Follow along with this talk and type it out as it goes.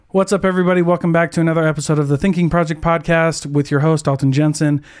What's up, everybody? Welcome back to another episode of the Thinking Project podcast with your host, Dalton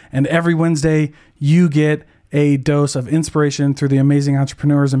Jensen. And every Wednesday, you get a dose of inspiration through the amazing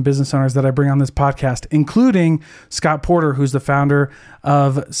entrepreneurs and business owners that I bring on this podcast, including Scott Porter, who's the founder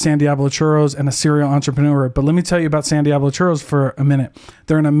of San Diablo Churros and a serial entrepreneur. But let me tell you about San Diablo Churros for a minute.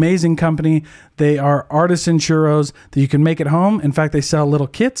 They're an amazing company. They are artisan churros that you can make at home. In fact, they sell little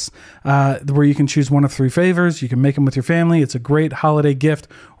kits where you can choose one of 3 flavors. You can make them with your family. It's a great holiday gift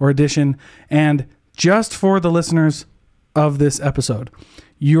or addition. And just for the listeners of this episode,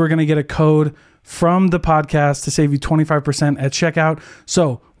 you are going to get a code from the podcast to save you 25% at checkout.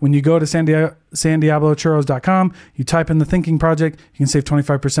 So when you go to sandiablochurros.com, you type in the Thinking Project, you can save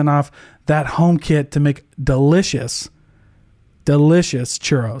 25% off that home kit to make delicious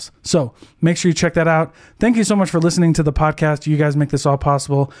churros. So make sure you check that out. Thank you so much for listening to the podcast. You guys make this all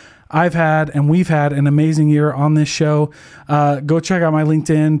possible. We've had an amazing year on this show. Go check out my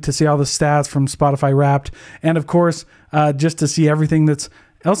LinkedIn to see all the stats from Spotify Wrapped. And of course, just to see everything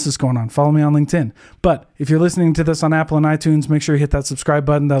else is going on. Follow me on LinkedIn. But if you're listening to this on Apple and iTunes, make sure you hit that subscribe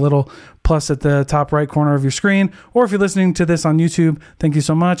button, that little plus at the top right corner of your screen. Or if you're listening to this on YouTube, thank you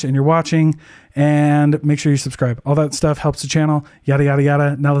so much. And you're watching, and make sure you subscribe. All that stuff helps the channel, yada, yada,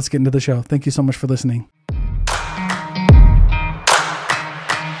 yada. Now let's get into the show. Thank you so much for listening.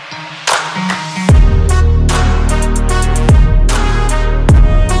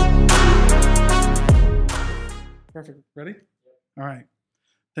 Perfect. Ready? All right.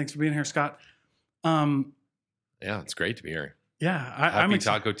 Thanks for being here, Scott. Yeah, it's great to be here. Yeah. Happy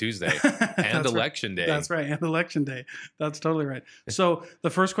Taco Tuesday and Election Day. That's right. And Election Day. That's totally right. So the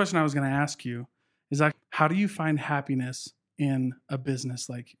first question I was going to ask you is, like, how do you find happiness in a business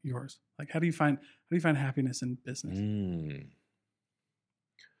like yours? Like, how do you find happiness in business?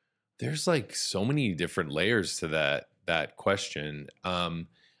 There's like so many different layers to that question. I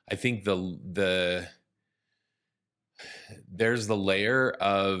think there's the layer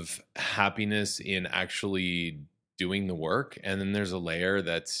of happiness in actually doing the work, and then there's a layer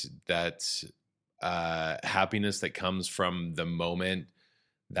that's happiness that comes from the moment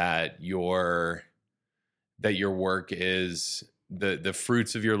that your work is the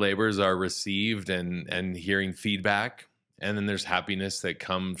fruits of your labors are received and hearing feedback. And then there's happiness that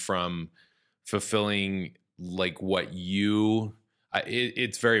come from fulfilling like what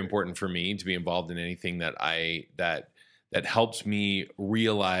it's very important for me to be involved in anything that helps me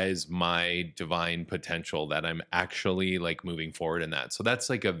realize my divine potential, that I'm actually like moving forward in that. So that's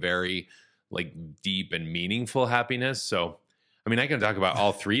like a very like deep and meaningful happiness. So, I mean, I can talk about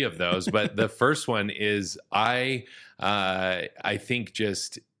all 3 of those, but the first one is I think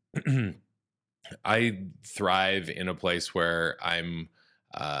just I thrive in a place where I'm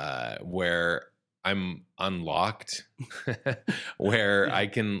unlocked, where I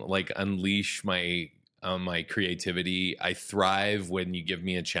can like unleash my creativity. I thrive when you give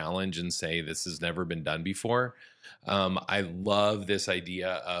me a challenge and say, this has never been done before. I love this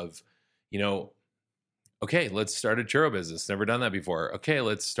idea of, okay, let's start a churro business. Never done that before. Okay,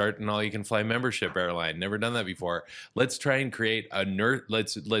 let's start an all-you-can-fly membership airline. Never done that before. Let's try and create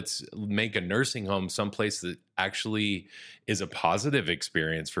let's make a nursing home someplace that actually is a positive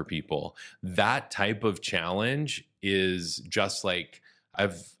experience for people. That type of challenge is just like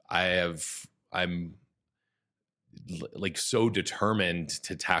I'm like so determined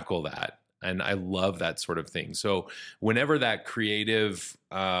to tackle that. And I love that sort of thing. So whenever that creative,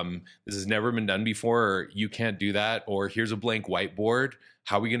 this has never been done before, or you can't do that, or here's a blank whiteboard,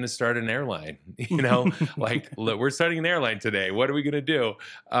 how are we going to start an airline? Like, look, we're starting an airline today. What are we going to do?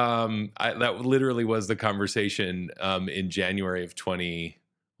 That literally was the conversation in January of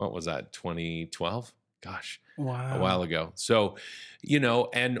 2012? Gosh. Wow. A while ago. So, let's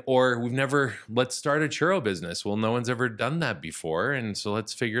start a churro business. Well, no one's ever done that before. And so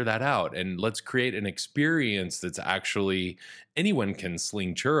let's figure that out, and let's create an experience that's actually, anyone can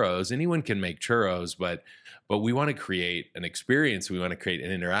sling churros, anyone can make churros, but we want to create an experience. We want to create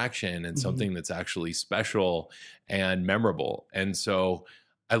an interaction and something that's actually special and memorable. And so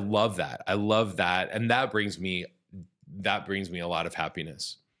I love that. And that brings me a lot of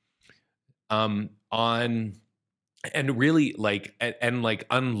happiness. And really like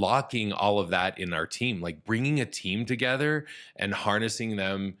unlocking all of that in our team, like bringing a team together and harnessing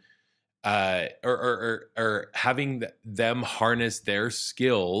them, or having them harness their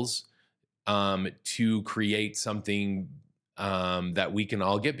skills to create something that we can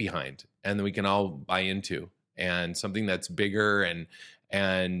all get behind and that we can all buy into, and something that's bigger and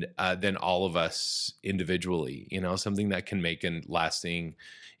than all of us individually, something that can make a lasting,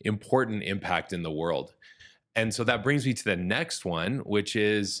 important impact in the world. And so that brings me to the next one, which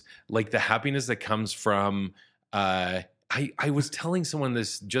is like the happiness that comes from, I was telling someone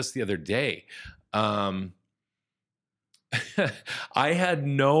this just the other day. I had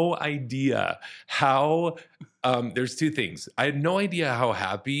no idea how, there's two things. I had no idea how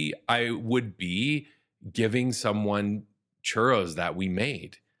happy I would be giving someone churros that we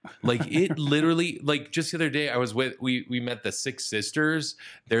made. Like it literally, like just the other day I was we met the Six Sisters.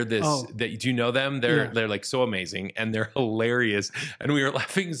 They're this, do you know them? They're like so amazing and they're hilarious. And we were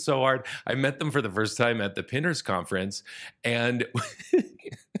laughing so hard. I met them for the first time at the Pinners conference, and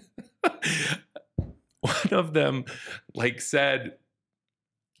one of them like said,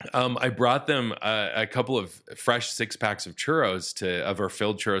 I brought them a couple of fresh 6-packs of churros of our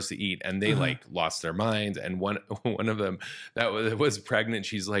filled churros to eat, and they like lost their minds. And one of them that was pregnant,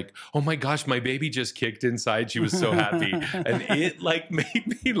 she's like, "Oh my gosh, my baby just kicked inside." She was so happy, and it like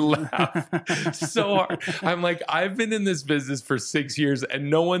made me laugh so hard. I'm like, I've been in this business for 6 years, and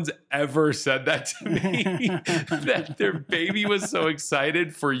no one's ever said that to me that their baby was so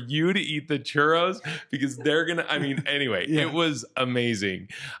excited for you to eat the churros because they're gonna. I mean, anyway, it was amazing.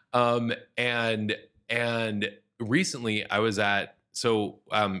 And recently I was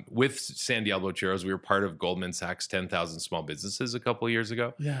with San Diablo Churros, we were part of Goldman Sachs 10,000 Small Businesses a couple of years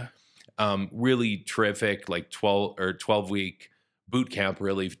ago. Yeah. Really terrific, like 12-week boot camp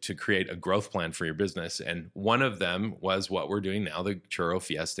really to create a growth plan for your business. And one of them was what we're doing now, the Churro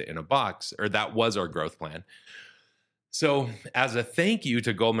Fiesta in a Box, or that was our growth plan. So as a thank you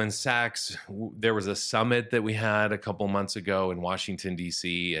to Goldman Sachs, there was a summit that we had a couple months ago in Washington,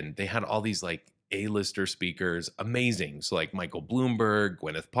 D.C., and they had all these like A-lister speakers, amazing. So like Michael Bloomberg,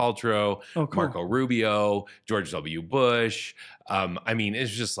 Gwyneth Paltrow, Marco Rubio, George W. Bush. I mean,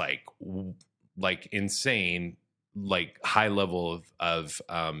 it's just like insane, like high level of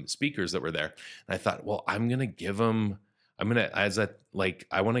speakers that were there. And I thought, well, I want to give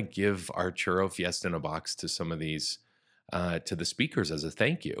our Churro Fiesta in a Box to some of these, to the speakers as a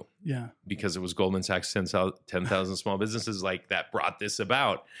thank you. Yeah. Because it was Goldman Sachs 10,000 Small Businesses like that brought this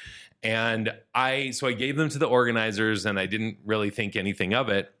about. And I gave them to the organizers, and I didn't really think anything of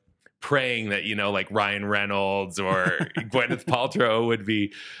it, praying that, like Ryan Reynolds or Gwyneth Paltrow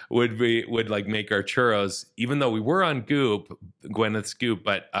would like make our churros, even though we were on Gwyneth's Goop.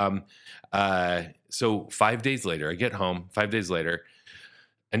 But so 5 days later, I get home, 5 days later,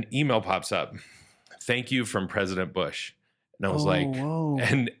 an email pops up. Thank you from President Bush. And I was whoa.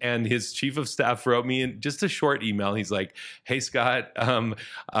 And his chief of staff wrote me in just a short email. He's like, "Hey, Scott,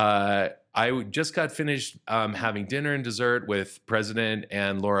 I just got finished having dinner and dessert with President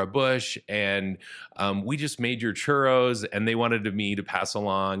and Laura Bush, and we just made your churros, and they wanted me to pass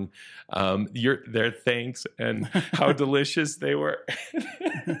along their thanks and how delicious they were."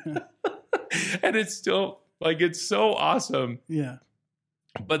 And it's still like, it's so awesome. Yeah.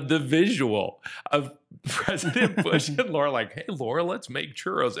 But the visual of President Bush and Laura, like, "Hey, Laura, let's make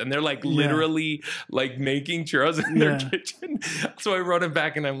churros." And they're like literally like making churros in their kitchen. So I wrote him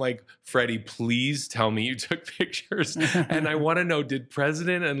back and I'm like, "Freddie, please tell me you took pictures. And I want to know, did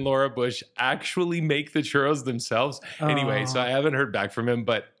President and Laura Bush actually make the churros themselves?" Anyway, so I haven't heard back from him,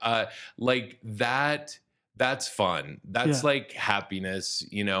 but like that's fun. That's like happiness,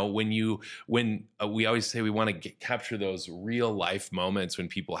 when we always say we want to capture those real life moments when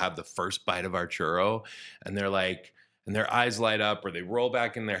people have the first bite of our churro and they're like, and their eyes light up, or they roll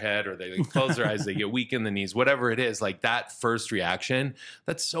back in their head, or they close their eyes, they get weak in the knees, whatever it is, like that first reaction,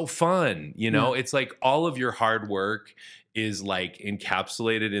 that's so fun. It's like all of your hard work is like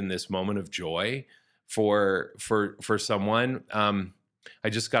encapsulated in this moment of joy for someone. I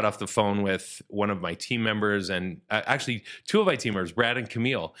just got off the phone with one of my team members, and actually two of my team members, Brad and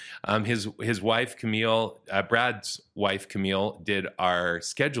Camille. His wife, Camille, Brad's wife, Camille, did our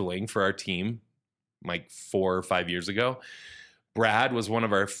scheduling for our team like 4 or 5 years ago. Brad was one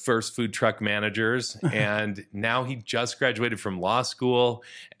of our first food truck managers, and now he just graduated from law school,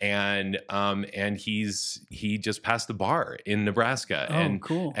 and he just passed the bar in Nebraska.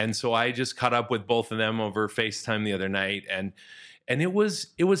 Cool. And so I just caught up with both of them over FaceTime the other night, and it was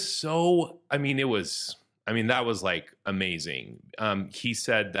so, that was like amazing. He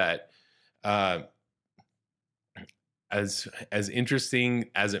said that, as interesting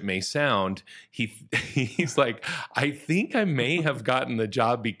as it may sound, he's like, "I think I may have gotten the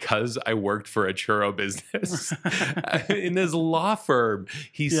job because I worked for a churro business." In his law firm.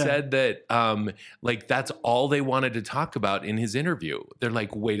 He said that, like, that's all they wanted to talk about in his interview. They're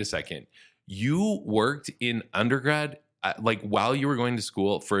like, "Wait a second. You worked in undergrad like while you were going to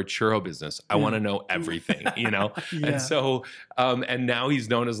school for a churro business, I want to know everything, you know? Yeah. And so, and now he's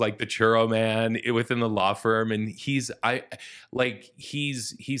known as like the churro man within the law firm. And he said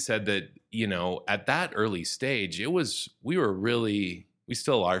that, you know, at that early stage, we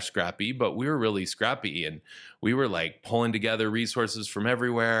still are scrappy, but we were really scrappy, and we were like pulling together resources from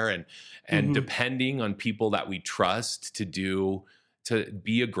everywhere and depending on people that we trust to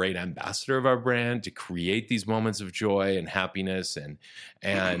be a great ambassador of our brand, to create these moments of joy and happiness.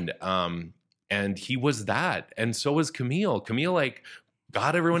 And he was that. And so was Camille. Camille like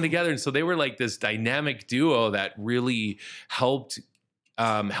got everyone together. And so they were like this dynamic duo that really helped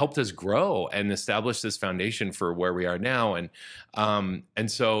us grow and establish this foundation for where we are now.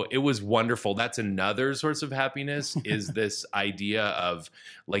 And so it was wonderful. That's another source of happiness is this idea of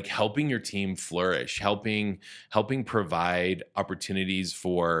like helping your team flourish, helping provide opportunities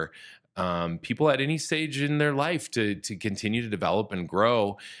for people at any stage in their life to continue to develop and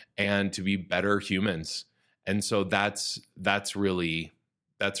grow and to be better humans. And so that's really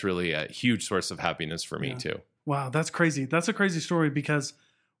a huge source of happiness for me too. Wow, that's crazy. That's a crazy story because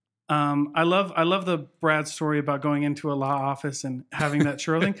I love the Brad story about going into a law office and having that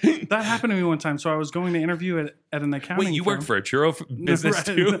churro thing. That happened to me one time. So I was going to interview at an accounting Wait, you firm. work for a churro business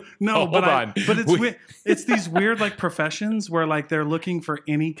too? No, hold on. But it's these weird like professions where like they're looking for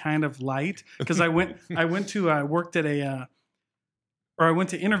any kind of light. Because I went to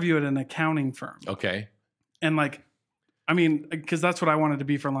interview at an accounting firm. Okay. And like, I mean, because that's what I wanted to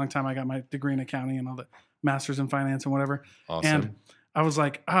be for a long time. I got my degree in accounting and all the masters in finance and whatever. Awesome. And I was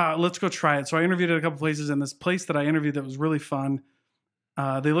like, let's go try it. So I interviewed at a couple places, and this place that I interviewed that was really fun,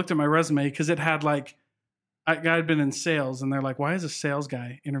 they looked at my resume because it had like, I had been in sales, and they're like, why is a sales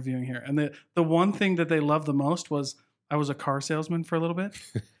guy interviewing here? And the one thing that they loved the most was I was a car salesman for a little bit.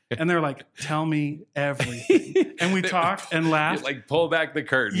 And they're like, tell me everything. And we talked and laughed. Like, pull back the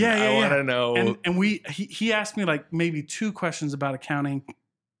curtain. Yeah. I want to know. And he asked me like maybe 2 questions about accounting.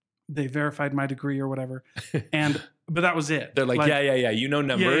 They verified my degree or whatever. But that was it. They're like, yeah. You know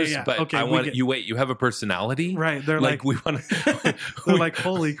numbers, but okay, I want you. Wait, you have a personality, right? They're like we want to. They're like,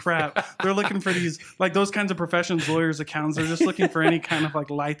 holy crap! They're looking for these like those kinds of professions, lawyers, accountants. They're just looking for any kind of like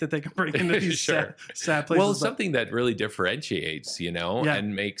light that they can bring into these sad places. Well, something that really differentiates,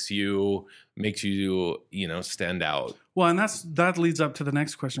 and makes you stand out. Well, and that leads up to the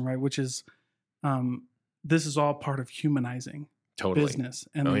next question, right? Which is, this is all part of humanizing. Totally. Business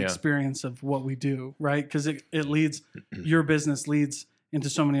and the experience of what we do, right? Because it leads, your business leads into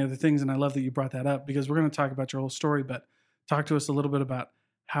so many other things. And I love that you brought that up because we're going to talk about your whole story, but talk to us a little bit about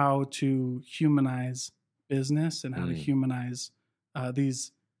how to humanize business and how to humanize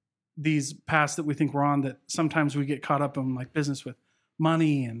these paths that we think we're on, that sometimes we get caught up in, like business with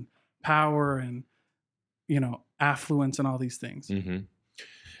money and power and, affluence and all these things. Mm-hmm.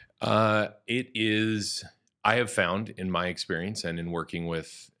 It is... I have found in my experience and in working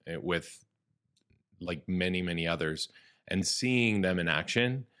with like many, many others and seeing them in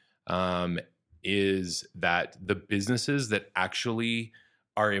action, is that the businesses that actually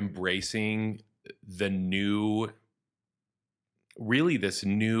are embracing this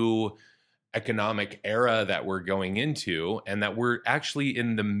new economic era that we're going into and that we're actually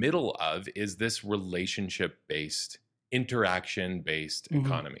in the middle of is this relationship-based, interaction-based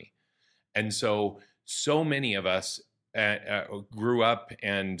economy. And so many of us grew up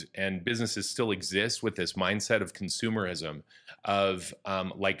and businesses still exist with this mindset of consumerism of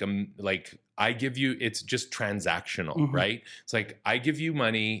like I give you, it's just transactional, right? It's like I give you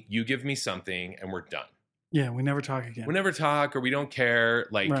money, you give me something, and we're done. Yeah, we never talk again. We never talk, or we don't care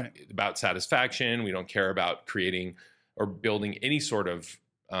about satisfaction. We don't care about creating or building any sort of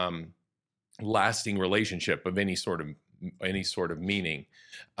lasting relationship of any sort of meaning.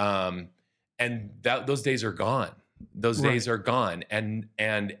 And those days are gone. Those days are gone. And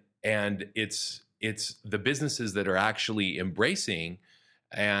it's the businesses that are actually embracing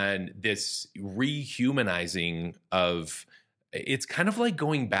and this rehumanizing of, it's kind of like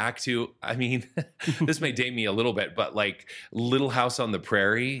going back to, I mean, this may date me a little bit, but like Little House on the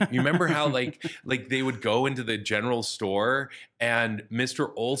Prairie. You remember how like they would go into the general store and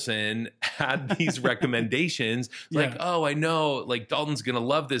Mr. Olson had these recommendations like, oh, I know, like Dalton's going to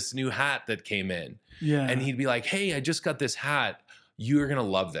love this new hat that came in. Yeah. And he'd be like, hey, I just got this hat. You're going to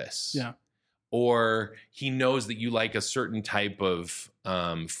love this. Yeah. Or he knows that you like a certain type of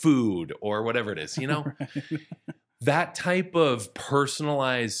food or whatever it is, Right. That type of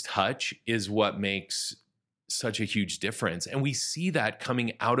personalized touch is what makes such a huge difference. And we see that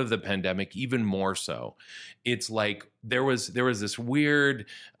coming out of the pandemic even more so. It's like there was this weird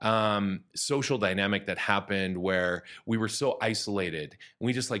social dynamic that happened where we were so isolated.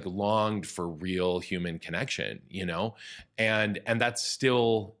 We just like longed for real human connection, you know? And that's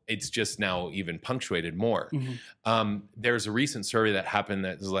still, it's just now even punctuated more. There's a recent survey that happened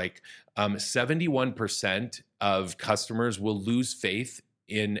that is like 71% of customers will lose faith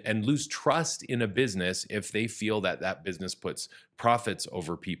in and lose trust in a business if they feel that that business puts profits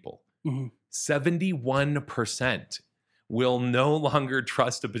over people. 71% will no longer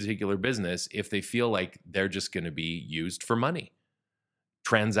trust a particular business if they feel like they're just going to be used for money,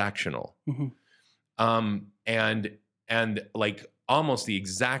 transactional. And like almost the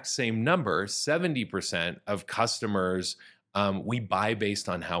exact same number, 70% of customers, we buy based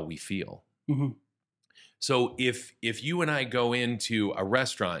on how we feel. So if you and I go into a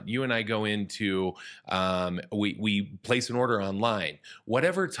restaurant, you and I go into, we place an order online,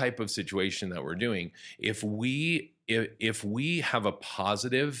 whatever type of situation that we're doing, if we have a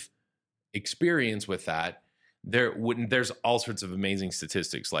positive experience with that, there's all sorts of amazing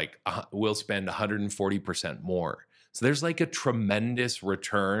statistics, like we'll spend 140% more. So there's like a tremendous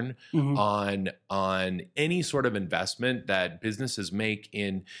return on any sort of investment that businesses make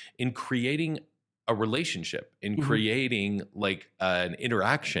in creating a relationship, in creating like an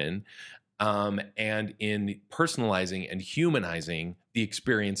interaction, and in personalizing and humanizing the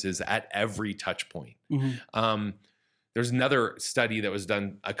experiences at every touch point. There's another study that was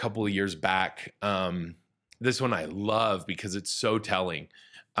done a couple of years back. This one I love because it's so telling.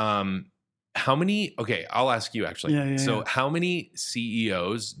 I'll ask you actually. How many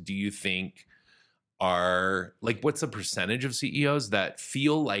CEOs do you think are like, what's the percentage of CEOs that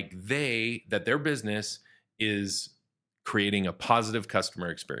feel like that their business is creating a positive customer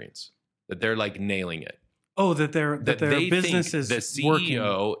experience, that they're like nailing it? Oh, that their business is the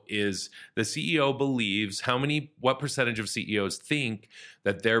CEO working. The CEO believes, what percentage of CEOs think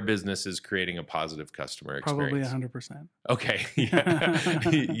that their business is creating a positive customer experience? Probably 100%. Okay. Yeah.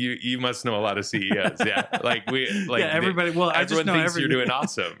 you must know a lot of CEOs. Yeah. Everybody. Well, I just know everyone thinks you're doing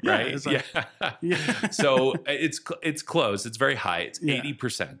awesome, right? So it's close. It's very high. It's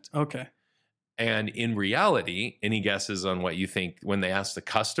 80%. Okay. And in reality, any guesses on what you think when they asked the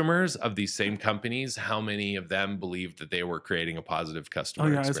customers of these same companies, how many of them believed that they were creating a positive customer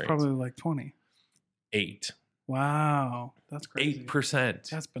experience? It's probably like 20. 8. Wow. That's crazy. 8%.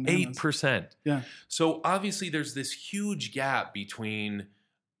 That's bananas. 8%. Yeah. So obviously there's this huge gap between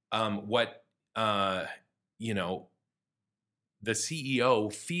what, the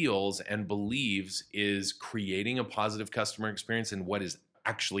CEO feels and believes is creating a positive customer experience and what is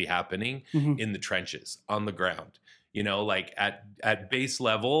actually happening in the trenches on the ground, like at base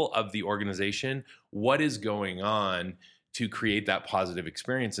level of the organization, what is going on to create that positive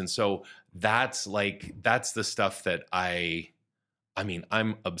experience. And so that's the stuff that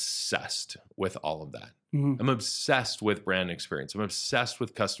I'm obsessed with all of that. I'm obsessed with brand experience. I'm obsessed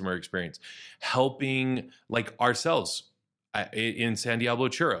with customer experience, helping like ourselves in San Diablo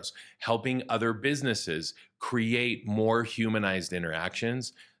Churros, helping other businesses create more humanized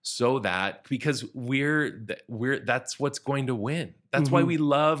interactions, so that because that's what's going to win. That's why we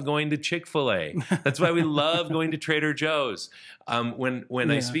love going to Chick-fil-A. That's why we love going to Trader Joe's. When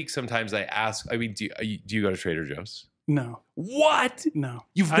I speak, sometimes I ask, do you go to Trader Joe's? No. What? No.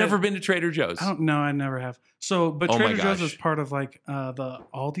 You've never been to Trader Joe's? No, I never have. So, but Trader Joe's is part of like the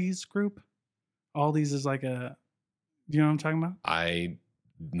Aldi's group. Aldi's is like do you know what I'm talking about?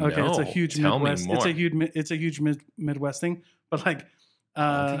 No. Okay, it's a huge Tell Midwest. me more. It's a huge Midwest thing. But like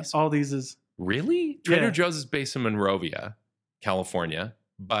Aldi's is really Trader Joe's is based in Monrovia, California,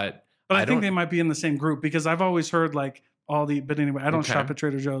 but I think they might be in the same group because I've always heard like Aldi. But anyway, I don't shop at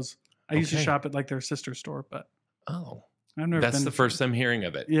Trader Joe's. I used to shop at like their sister store, but I've never. That's the first I'm hearing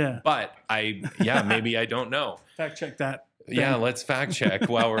of it. Yeah, but maybe I don't know. Fact check that. Yeah, let's fact check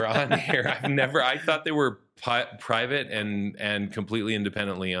while we're on here. I thought they were private and completely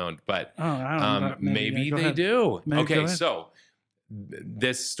independently owned, but I don't know. Maybe they do. Okay, so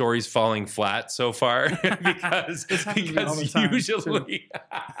this story's falling flat so far because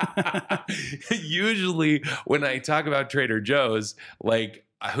usually when I talk about Trader Joe's, like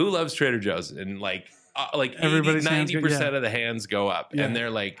who loves Trader Joe's, and like 90% of the hands go up, and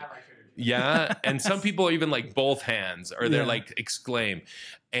they're like. Yeah, and some people are even like both hands, or they're like exclaim,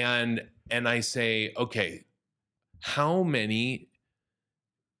 and I say, okay, how many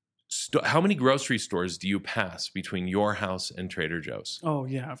grocery stores do you pass between your house and Trader Joe's? Oh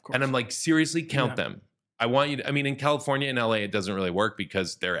yeah, of course. And I'm like, seriously, count them. I want you to. I mean, in California and LA, it doesn't really work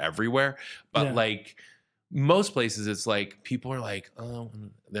because they're everywhere. But like most places it's like people are like, oh,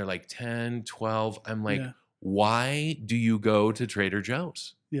 they're like 10, 12. I'm like, why do you go to Trader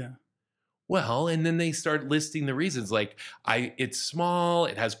Joe's? Yeah. Well, and then they start listing the reasons, like it's small,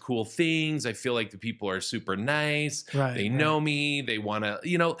 it has cool things. I feel like the people are super nice. Right. They know me. They want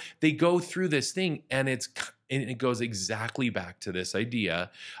to, they go through this thing, and it goes exactly back to this idea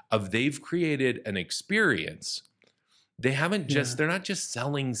of they've created an experience. They haven't they're not just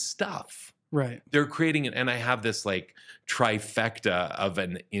selling stuff. Right. They're creating it. And I have this like trifecta of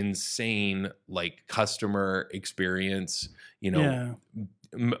an insane like customer experience,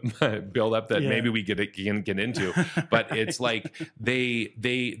 build up that maybe we can get into, but it's like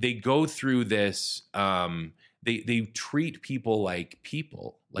they go through this. They treat people like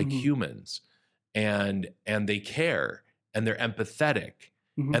humans, and they care, and they're empathetic,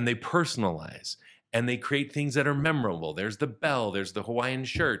 and they personalize, and they create things that are memorable. There's the bell, there's the Hawaiian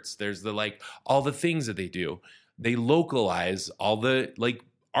shirts, there's the like all the things that they do. They localize all the like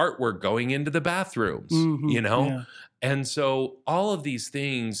artwork going into the bathrooms, Yeah. And so all of these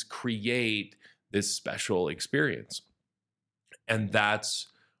things create this special experience. And that's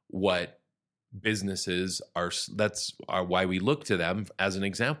what businesses are. That's why we look to them as an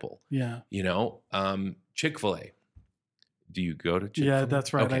example. Yeah. Chick-fil-A. Do you go to Chick-fil-A? Yeah,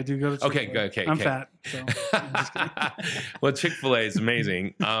 that's right. Okay. I do go to Chick-fil-A. Okay. I'm fat. So I'm just kidding. Well, Chick-fil-A is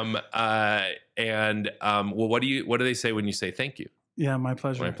amazing. What do they say when you say thank you? Yeah, my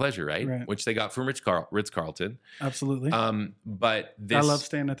pleasure. My pleasure, right? Which they got from Ritz-Carlton. Absolutely. But this, I love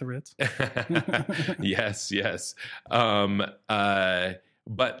staying at the Ritz. Yes.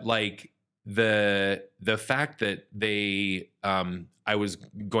 But like the fact that they, I was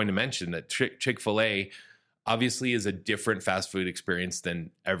going to mention that Chick-fil-A obviously is a different fast food experience than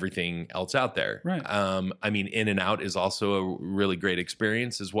everything else out there. Right. I mean, In-N-Out is also a really great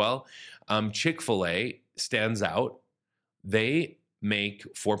experience as well. Chick-fil-A stands out. They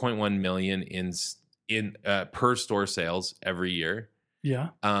make 4.1 million in per store sales every year. Yeah.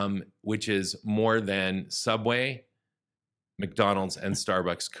 Which is more than Subway, McDonald's, and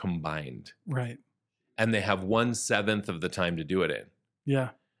Starbucks combined. Right. And they have 1/7 of the time to do it in. Yeah.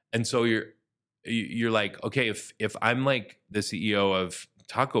 And so you're like, okay, if I'm like the CEO of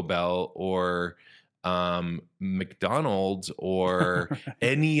Taco Bell or McDonald's or Right.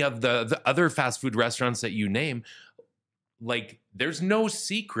 any of the other fast food restaurants that you name, like there's no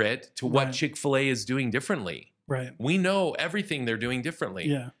secret to what Chick-fil-A is doing differently. Right. We know everything they're doing differently.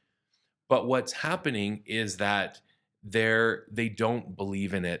 Yeah. But what's happening is that they don't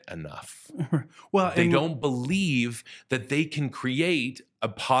believe in it enough. Well, they don't believe that they can create a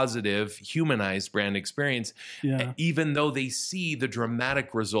positive, humanized brand experience, even though they see the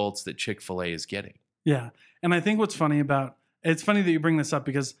dramatic results that Chick-fil-A is getting. Yeah. And I think what's funny it's funny that you bring this up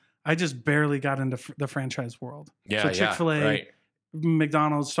because I just barely got into the franchise world. Yeah. So Chick-fil-A, right.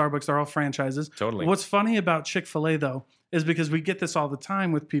 McDonald's, Starbucks, they're all franchises. Totally. What's funny about Chick-fil-A though, is because we get this all the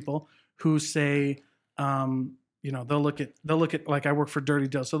time with people who say, they'll look at like I work for Dirty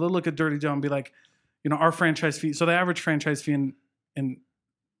Dough. So they'll look at Dirty Dough and be like, our franchise fee. So the average franchise fee in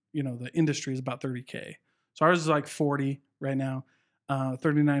the industry is about $30K. So ours is like 40 right now,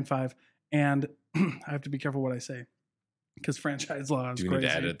 39.5. And I have to be careful what I say because franchise law is crazy. Do you need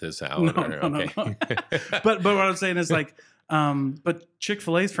to edit this out? No. But what I'm saying is like, but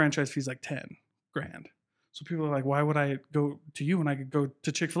Chick-fil-A's franchise fee is like $10,000. So people are like, why would I go to you when I could go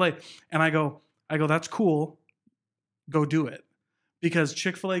to Chick-fil-A? And I go, that's cool. Go do it. Because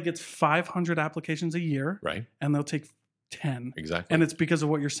Chick-fil-A gets 500 applications a year. Right. And they'll take 10. Exactly. And it's because of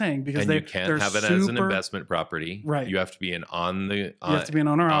what you're saying. Because you can't have it as an investment property. Right. You have to be you have to be an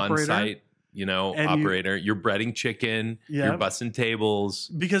owner operator. On-site, operator. You're breading chicken. You're bussing tables.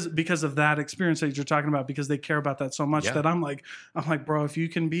 Because of that experience that you're talking about, because they care about that so much that I'm like, bro, if you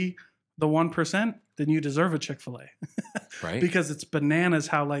can be the 1%, then you deserve a Chick-fil-A. Right. Because it's bananas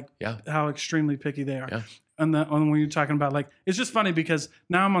how extremely picky they are. Yeah. And when you're talking about like, it's just funny because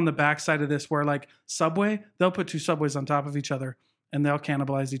now I'm on the backside of this where like Subway, they'll put two Subways on top of each other and they'll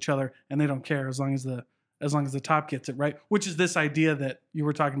cannibalize each other and they don't care as long as the top gets it, right? Which is this idea that you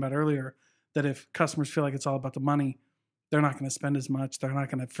were talking about earlier, that if customers feel like it's all about the money, they're not going to spend as much. They're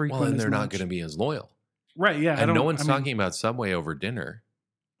not going to frequent as much. Well, and they're not going to be as loyal. Right, yeah. And no one's talking about Subway over dinner.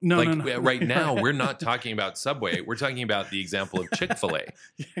 No. Right now, we're not talking about Subway. We're talking about the example of Chick-fil-A.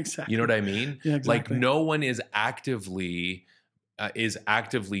 Yeah, exactly. You know what I mean? Yeah, exactly. Like no one is actively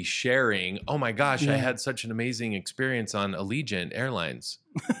sharing, oh my gosh, I had such an amazing experience on Allegiant Airlines.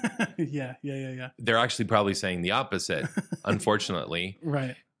 Yeah. They're actually probably saying the opposite, unfortunately.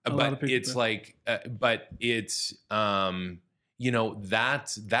 Right. But it's like,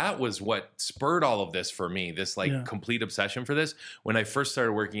 that was what spurred all of this for me, this like complete obsession for this. When I first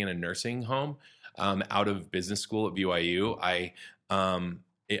started working in a nursing home out of business school at BYU,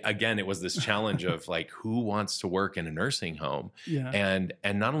 it was this challenge of like, who wants to work in a nursing home? And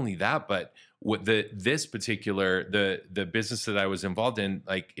not only that, but what the business that I was involved in,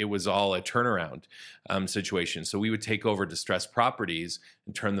 like it was all a turnaround situation. So we would take over distressed properties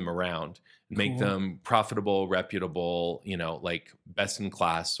and turn them around, make them profitable, reputable, like best in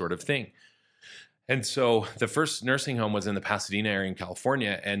class sort of thing. And so the first nursing home was in the Pasadena area in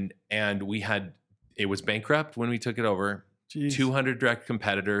California, and it was bankrupt when we took it over. Jeez. 200 direct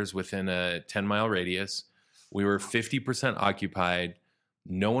competitors within a 10-mile radius. We were 50% occupied.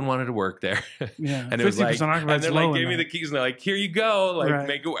 No one wanted to work there. Yeah, and it was like, and they like gave me the keys and they're like, here you go. Like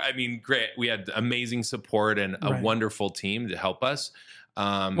make it. I mean, great. We had amazing support and a wonderful team to help us.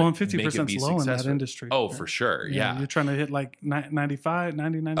 And 50% is low in that industry. Oh, for sure. Yeah. You're trying to hit like 95.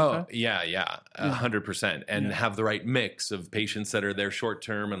 Oh, yeah. 100%. And have the right mix of patients that are there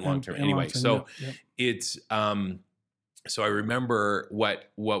short-term and long-term. Anyway, it's, so I remember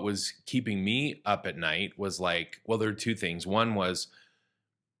what was keeping me up at night was like, well, there are two things. One was,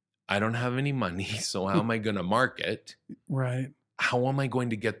 I don't have any money, so how am I going to market? Right. How am I going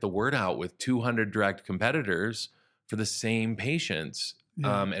to get the word out with 200 direct competitors for the same patients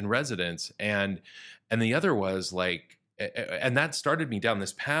and residents? And the other was like, and that started me down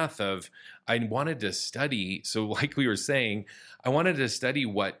this path of, I wanted to study. So like we were saying, I wanted to study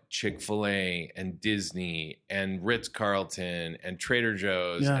what Chick-fil-A and Disney and Ritz-Carlton and Trader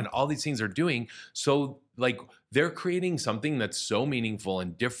Joe's and all these things are doing. So like they're creating something that's so meaningful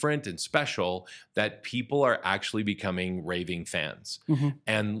and different and special that people are actually becoming raving fans.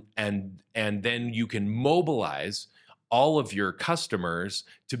 And then you can mobilize all of your customers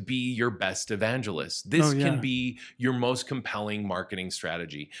to be your best evangelists. This can be your most compelling marketing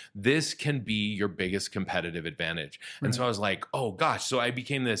strategy. This can be your biggest competitive advantage. And so I was like, oh gosh. So I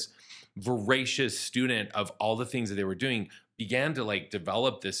became this voracious student of all the things that they were doing, began to like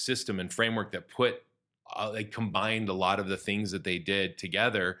develop this system and framework that combined a lot of the things that they did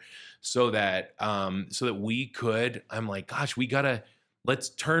together so that we could, I'm like, gosh, let's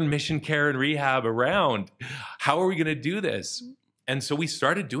turn mission care and rehab around. How are we going to do this? And so we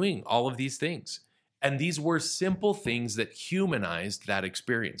started doing all of these things. And these were simple things that humanized that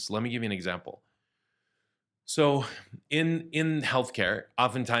experience. Let me give you an example. So in healthcare,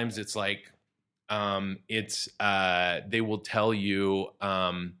 oftentimes it's like, they will tell you,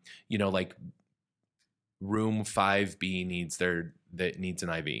 like room 5B needs an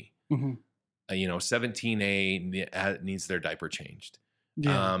IV. 17A needs their diaper changed.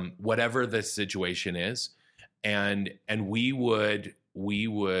 Whatever the situation is, and we would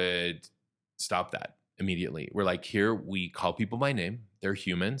stop that immediately. We're like, here, we call people by name. They're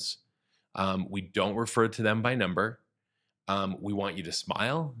humans. We don't refer to them by number. We want you to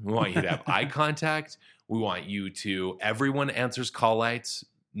smile. We want you to have eye contact. We want you to, everyone answers call lights.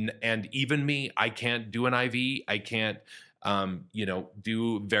 And even me, I can't do an IV. I can't,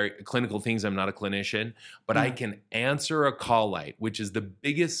 do very clinical things. I'm not a clinician, but I can answer a call light, which is the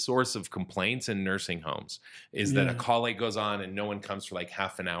biggest source of complaints in nursing homes, is that a call light goes on and no one comes for like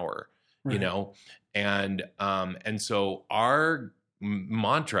half an hour, and so our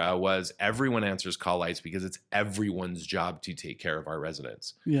mantra was everyone answers call lights because it's everyone's job to take care of our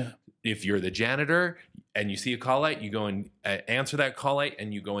residents. If you're the janitor and you see a call light, you go and answer that call light,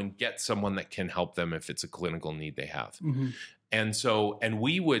 and you go and get someone that can help them if it's a clinical need they have. And so,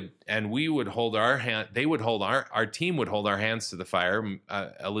 we would hold our hand. They would hold our team would hold our hands to the fire.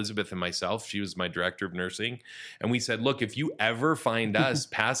 Elizabeth and myself, she was my director of nursing. And we said, look, if you ever find us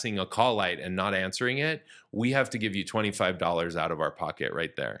passing a call light and not answering it, we have to give you $25 out of our pocket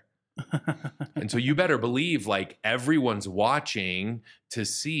right there. And so you better believe like everyone's watching to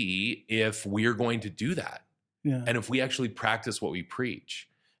see if we're going to do that. And if we actually practice what we preach.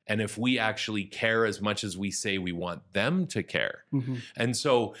 And if we actually care as much as we say we want them to care. And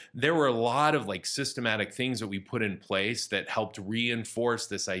so there were a lot of like systematic things that we put in place that helped reinforce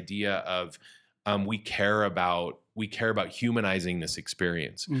this idea of we care about humanizing this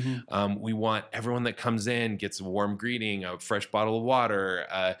experience. We want everyone that comes in gets a warm greeting, a fresh bottle of water.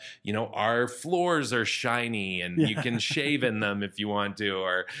 Our floors are shiny and you can shave in them if you want to.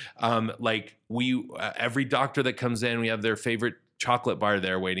 Or every doctor that comes in, we have their favorite chocolate bar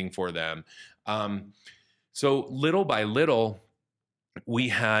there waiting for them. So little by little,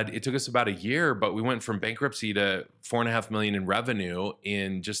 it took us about a year, but we went from bankruptcy to $4.5 million in revenue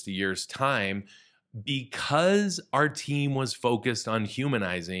in just a year's time. because our team was focused on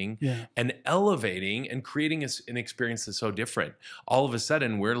humanizing and elevating and creating an experience that's so different, all of a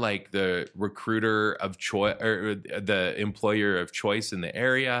sudden we're like the recruiter of choice or the employer of choice in the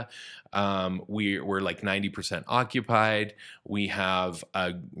area. We're like 90% occupied. We have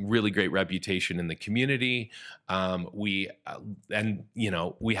a really great reputation in the community. We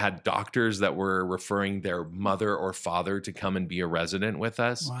had doctors that were referring their mother or father to come and be a resident with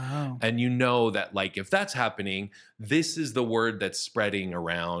us. Wow. And that like, if that's happening, this is the word that's spreading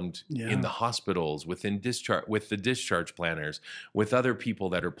around in the hospitals, with the discharge planners, with other people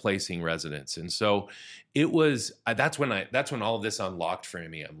that are placing residents. And so it was, that's when all of this unlocked for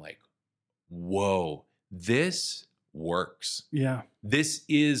me. I'm like, whoa, this works. Yeah. This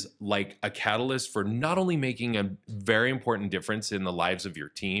is like a catalyst for not only making a very important difference in the lives of your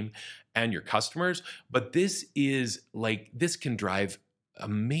team and your customers, but this can drive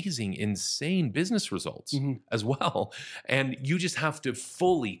amazing, insane business results as well. And you just have to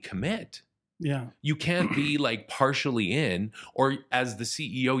fully commit. Yeah. You can't be like partially in, or as the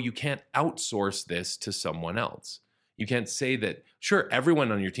CEO, you can't outsource this to someone else. You can't say that, sure,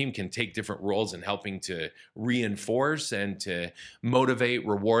 everyone on your team can take different roles in helping to reinforce and to motivate,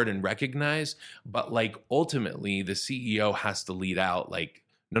 reward, and recognize. But like ultimately, the CEO has to lead out like,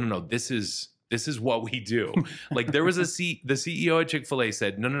 no, this is what we do. Like there was the CEO at Chick-fil-A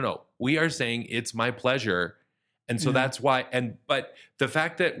said, no, we are saying it's my pleasure. And so that's why, but the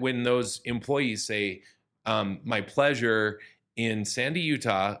fact that when those employees say, my pleasure in Sandy,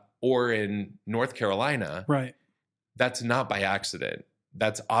 Utah, or in North Carolina, right, that's not by accident.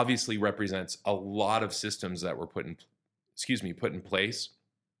 That's obviously represents a lot of systems that were put in place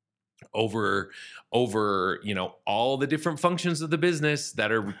over all the different functions of the business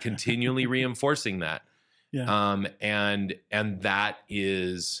that are continually reinforcing that. Yeah. And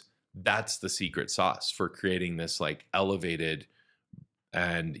that's the secret sauce for creating this like elevated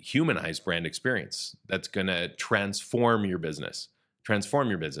and humanized brand experience that's going to transform your business.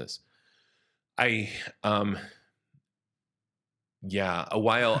 A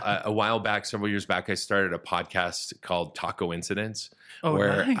while back, several years back, I started a podcast called Taco Incidents,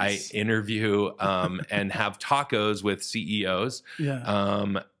 where nice. I interview and have tacos with CEOs. Yeah.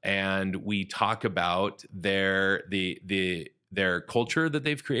 And we talk about their culture that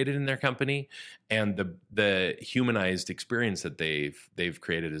they've created in their company and the humanized experience that they've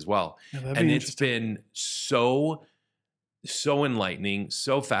created as well. Yeah, and it's been so enlightening,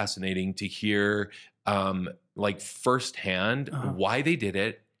 so fascinating to hear like firsthand why they did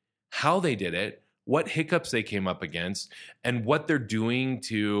it, how they did it, what hiccups they came up against, and what they're doing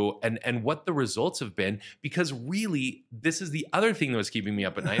to and what the results have been. Because really, this is the other thing that was keeping me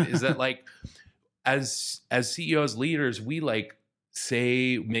up at night is that like as CEOs, leaders, we like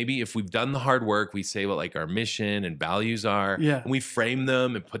say, maybe if we've done the hard work, we say what like our mission and values are, and we frame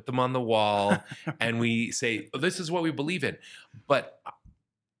them and put them on the wall, and we say, oh, this is what we believe in. But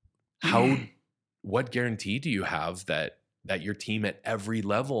what guarantee do you have that your team at every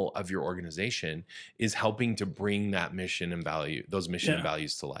level of your organization is helping to bring that mission and value, those mission and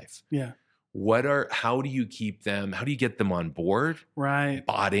values to life? Yeah. How do you keep them? How do you get them on board? Right.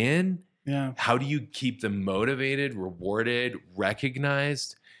 Bought in? Yeah. How do you keep them motivated, rewarded,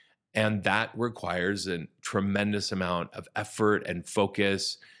 recognized? And that requires a tremendous amount of effort and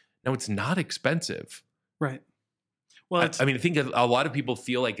focus. Now, it's not expensive. Right. Well, I mean, I think a lot of people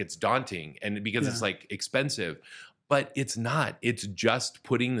feel like it's daunting and because it's like expensive, but it's not. It's just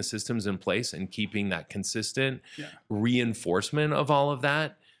putting the systems in place and keeping that consistent reinforcement of all of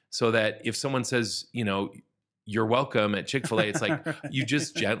that, so that if someone says, you're welcome at Chick-fil-A, it's like you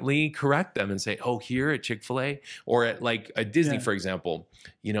just gently correct them and say, oh, here at Chick-fil-A or at like a Disney, for example,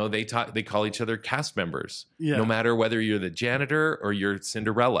 they call each other cast members, no matter whether you're the janitor or you're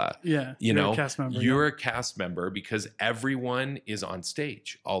Cinderella. Yeah. You're a cast member. You're a cast member because everyone is on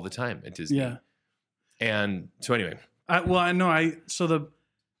stage all the time at Disney. Yeah. And so anyway. So the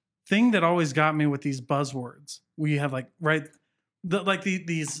thing that always got me with these buzzwords, we have like, right,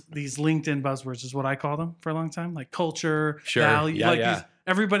 these LinkedIn buzzwords is what I call them for a long time, like culture, value,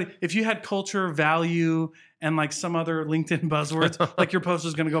 everybody. If you had culture, value, and like some other LinkedIn buzzwords, like your post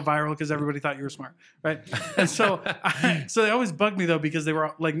was going to go viral because everybody thought you were smart, right? And so, so they always bugged me though because they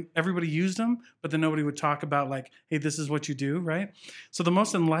were like everybody used them, but then nobody would talk about like, hey, this is what you do, right? So the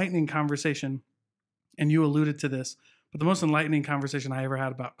most enlightening conversation, and you alluded to this, but the most enlightening conversation I ever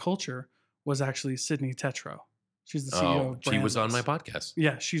had about culture was actually Sydney Tetro. She's the CEO of Brandless. She was on my podcast.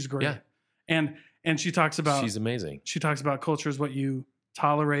 Yeah, she's great. Yeah. And she talks about... She's amazing. She talks about culture is what you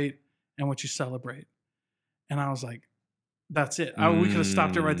tolerate and what you celebrate. And I was like, that's it. We could have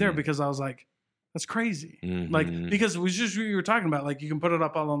stopped it right there because I was like, That's crazy. Mhm. Like, because it was just what you were talking about. Like, you can put it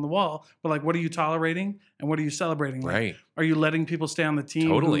up all on the wall, but like, what are you tolerating and what are you celebrating? Like, Right. are you letting people stay on the team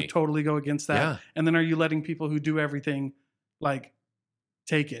Totally. who totally go against that? Yeah. And then are you letting people who do everything like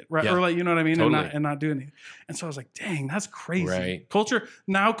take it, right? Yeah. Or like, you know what I mean? Totally. And not do anything. And so I was like, dang, that's crazy. Right.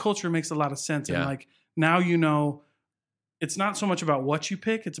 Culture makes a lot of sense. And Yeah. like, now, you know, it's not so much about what you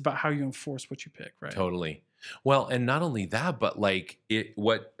pick, it's about how you enforce what you pick, right? Totally. Well, and not only that, but like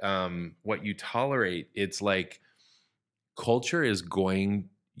what you tolerate, it's like culture is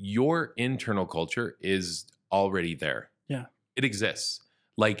your internal culture is already there. Yeah. It exists.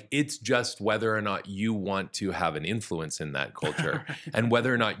 Like, it's just whether or not you want to have an influence in that culture Right. and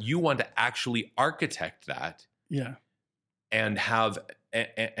whether or not you want to actually architect that Yeah. and have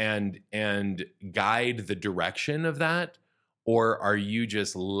and guide the direction of that, or are you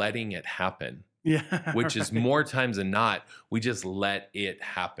just letting it happen? Yeah. Which is right. more times than not, we just let it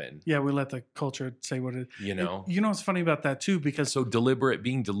happen. Yeah, we let the culture say what it. You know? You know what's funny about that too, because So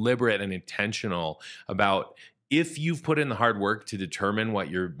being deliberate and intentional about, if you've put in the hard work to determine what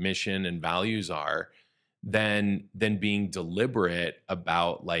your mission and values are, then being deliberate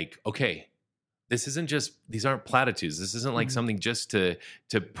about like, okay, these aren't platitudes. This isn't like Mhm. something just to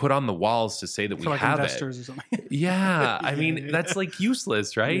put on the walls to say that we for like have investors it. or something. Yeah. I Yeah, mean, yeah. that's like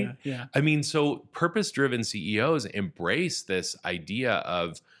useless, right? Yeah, yeah. I mean, so purpose-driven CEOs embrace this idea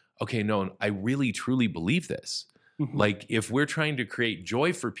of, okay, no, I really truly believe this. Mhm. Like, if we're trying to create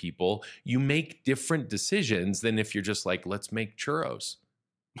joy for people, you make different decisions than if you're just like, let's make churros.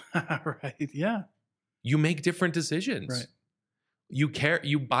 Right. Yeah. You make different decisions. Right.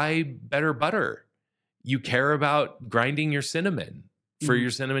 You buy better butter. You care about grinding your cinnamon for Mhm. your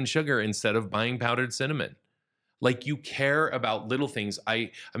cinnamon sugar instead of buying powdered cinnamon. Like, you care about little things. I'm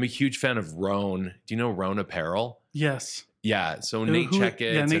a huge fan of Rhone. Do you know Rhone Apparel? Yes. Yeah. So Who- Nate who-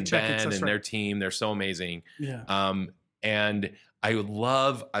 Checkett yeah, Nate and Checkett's, Ben that's and their right. team, they're so amazing. Yeah. And I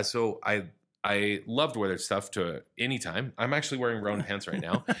love, I loved wear their stuff to any time. I'm actually wearing Rhone pants right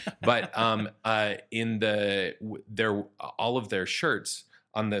now, but in all of their shirts,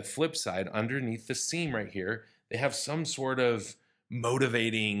 on the flip side, underneath the seam right here, they have some sort of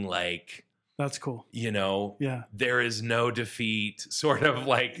motivating, like, That's cool. you know, Yeah. there is no defeat, sort of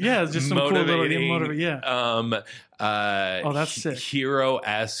like, Yeah. It's just some cool little motivating, yeah. That's sick.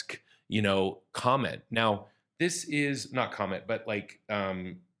 hero-esque, you know, comment. Now, this is not comment, but like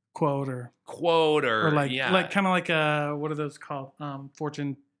Quote or quote or like yeah. like kind of like what are those called?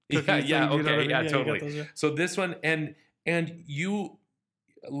 Fortune. Yeah, cookies yeah, thing, you know okay, what I mean? yeah, you got totally. those, yeah. So this one, and you,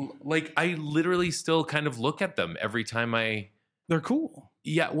 like, I literally still kind of look at them every time They're cool.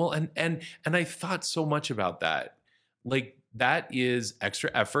 yeah, well, and I thought so much about that. Like, that is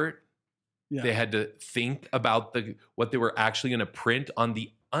extra effort. Yeah. They had to think about what they were actually going to print on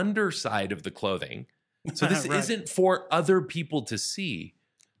the underside of the clothing. So this Right. isn't for other people to see.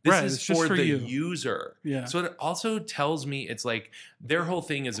 This Right, is it's just for for the you. user. Yeah. So it also tells me, it's like their whole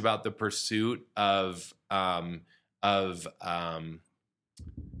thing is about the pursuit of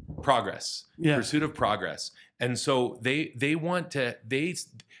progress. Yeah. Pursuit of progress. And so they want to,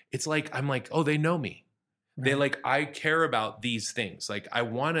 it's like, I'm like, oh, they know me. They Right. like, I care about these things. Like, I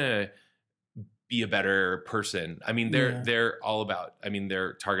want to be a better person. I mean, they're all about, I mean,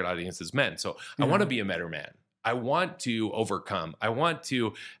 their target audience is men. So I want to Yeah. be a better man. I want to overcome. I want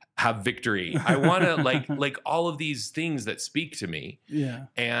to have victory. I want to like all of these things that speak to me. Yeah.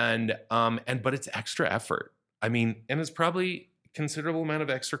 And but it's extra effort. I mean, and it's probably a considerable amount of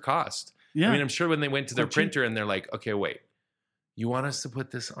extra cost. Yeah. I mean, I'm sure when they went to their Well, cheap. printer and they're like, okay, wait, you want us to put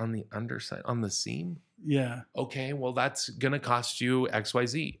this on the underside, on the seam? Yeah. Okay, well, that's going to cost you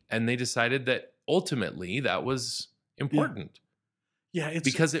XYZ. And they decided that ultimately that was important Yeah. It's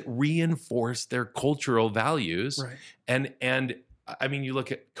because it reinforced their cultural values. right. And I mean, you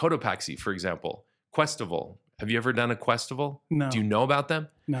look at Cotopaxi, for example, Questival. Have you ever done a Questival? No. Do you know about them?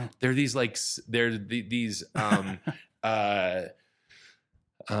 No. They're these like, these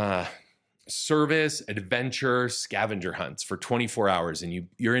service adventure scavenger hunts for 24 hours, and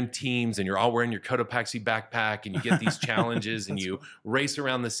you're in teams and you're all wearing your Cotopaxi backpack and you get these challenges and you race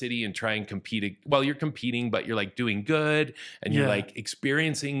around the city and try and compete. Well, you're competing, but you're like doing good and you're Yeah. like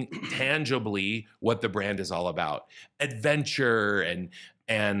experiencing tangibly what the brand is all about. Adventure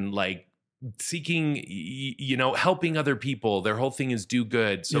and like seeking, you know, helping other people. Their whole thing is do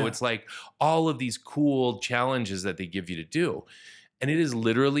good. So Yeah. it's like all of these cool challenges that they give you to do. And it is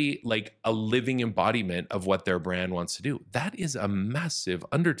literally like a living embodiment of what their brand wants to do. That is a massive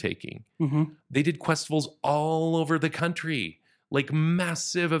undertaking. Mm-hmm. They did Questivals all over the country, like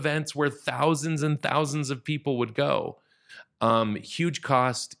massive events where thousands and thousands of people would go. Huge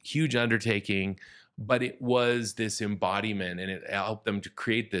cost, huge undertaking, but it was this embodiment, and it helped them to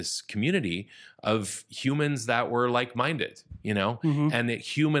create this community of humans that were like-minded, you know, and it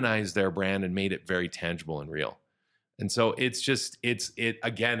humanized their brand and made it very tangible and real. And so it's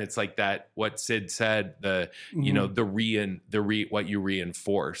like that, what Sid said, you know, what you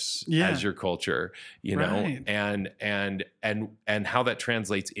reinforce as your culture, you know, and how that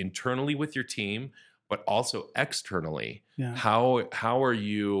translates internally with your team, but also externally. Yeah. How are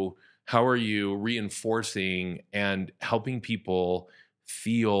you reinforcing and helping people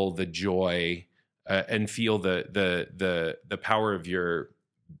feel the joy and feel the power of your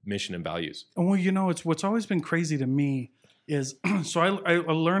mission and values? Well, you know, it's what's always been crazy to me is so I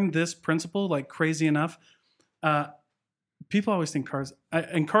learned this principle, like, crazy enough. People always think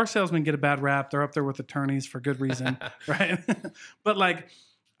and car salesmen get a bad rap. They're up there with attorneys for good reason, right? But like,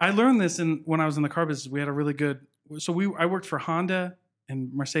 I learned this when I was in the car business. We had a really good. So I worked for Honda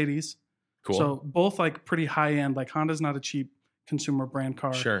and Mercedes. Cool. So both like pretty high end. Like, Honda's not a cheap consumer brand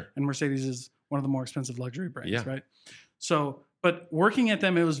car, sure, and Mercedes is one of the more expensive luxury brands, right? So. But working at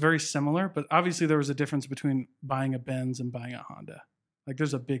them, it was very similar. But obviously, there was a difference between buying a Benz and buying a Honda. Like,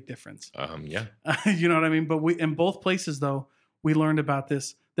 there's a big difference. Yeah. You know what I mean? But in both places, though, we learned about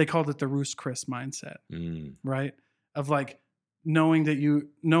this. They called it the Ruth's Chris mindset, right? Of like knowing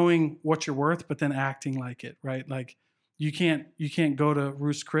what you're worth, but then acting like it, right? Like, you can't go to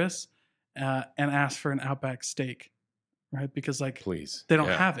Ruth's Chris and ask for an Outback steak, right? Because like, please, they don't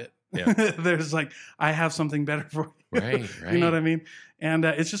have it. Yeah. There's like, I have something better for you. Right. You know what I mean? And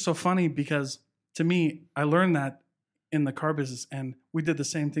it's just so funny because to me, I learned that in the car business, and we did the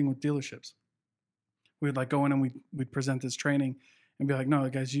same thing with dealerships. We'd like go in and we'd present this training and be like, no,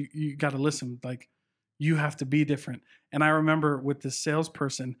 guys, you got to listen. Like, you have to be different. And I remember with this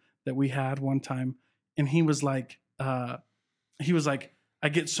salesperson that we had one time, and he was like, I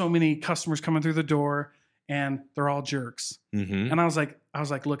get so many customers coming through the door, and they're all jerks. And I was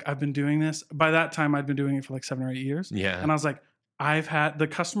like, look, I've been doing this. By that time, I'd been doing it for like 7 or 8 years. Yeah. And I was like, I've had the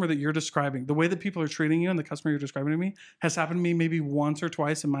customer that you're describing, the way that people are treating you and the customer you're describing to me has happened to me maybe once or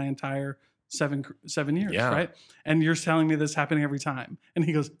twice in my entire seven years. Yeah. Right. And you're telling me this happening every time. And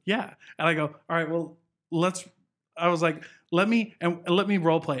he goes, yeah. And I go, all right, well, I was like, let me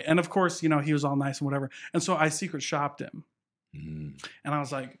role play. And of course, you know, he was all nice and whatever. And so I secret shopped him. And I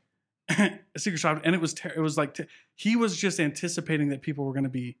was like, secret shop, and it was like he was just anticipating that people were going to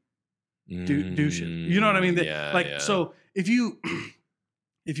be douchey. You know what I mean? So if you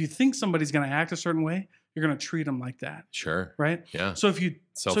think somebody's going to act a certain way, you're going to treat them like that. Sure. Right. Yeah. So if you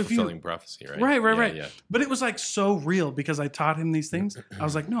self-fulfilling prophecy, right? Right. Yeah. But it was like so real because I taught him these things. I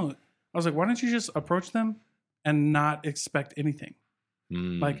was like, why don't you just approach them and not expect anything?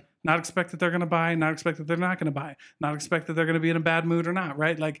 Like, not expect that they're going to buy, not expect that they're not going to buy, not expect that they're going to be in a bad mood or not,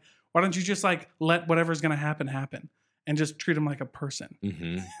 right? Like, why don't you just like let whatever's going to happen and just treat them like a person?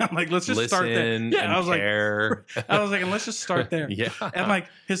 I'm like, let's just start there. Yeah, I was care. And let's just start there. Yeah. And like,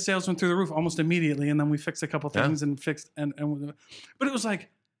 his sales went through the roof almost immediately, and then we fixed a couple things and but it was like,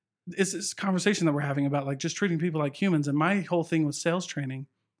 it's this conversation that we're having about like just treating people like humans. And my whole thing with sales training,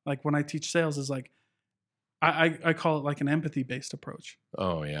 like when I teach sales, is like, I call it like an empathy-based approach.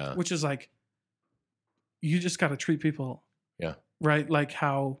 Oh, yeah. Which is like, you just got to treat people. Yeah. Right? Like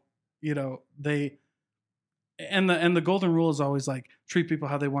how, you know, and the golden rule is always like, treat people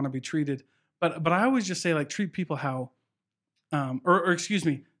how they want to be treated. But I always just say like, treat people how,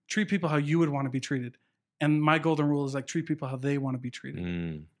 treat people how you would want to be treated. And my golden rule is like, treat people how they want to be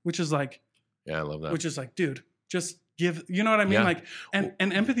treated. Which is like, yeah, I love that. Which is like, dude, just give, you know what I mean? Yeah. Like, and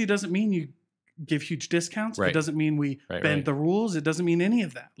empathy doesn't mean you give huge discounts. Right. It doesn't mean we bend the rules. It doesn't mean any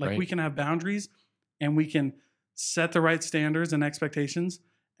of that. Like, we can have boundaries, and we can set the right standards and expectations,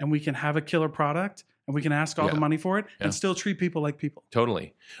 and we can have a killer product, and we can ask all the money for it and still treat people like people.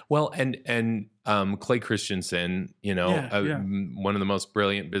 Totally. Well, and Clay Christensen, you know, one of the most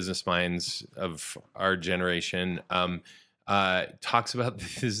brilliant business minds of our generation, talks about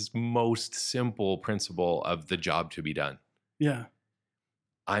this most simple principle of the job to be done. Yeah.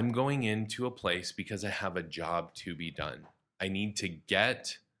 I'm going into a place because I have a job to be done. I need to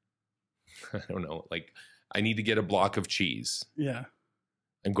get, I need to get a block of cheese. Yeah.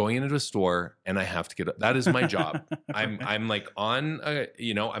 I'm going into a store and I have to get, that is my job. I'm like on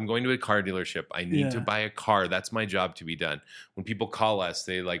I'm going to a car dealership. I need to buy a car. That's my job to be done. When people call us,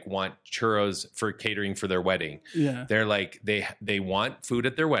 they like want churros for catering for their wedding. Yeah. They're like, they want food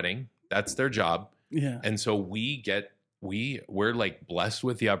at their wedding. That's their job. Yeah. And so we're like blessed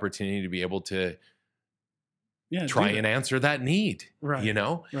with the opportunity to be able to try and answer that need, right? You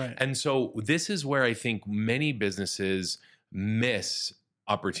know? Right. And so this is where I think many businesses miss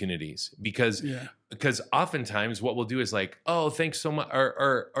opportunities because oftentimes what we'll do is like, oh, thanks so much,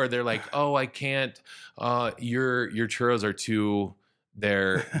 or they're like, oh, I can't, your churros are too,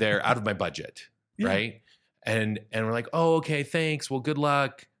 they're out of my budget, right? And we're like, oh, okay, thanks, well, good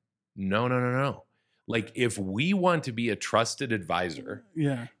luck. No. Like, if we want to be a trusted advisor,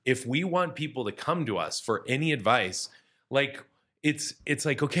 if we want people to come to us for any advice, like it's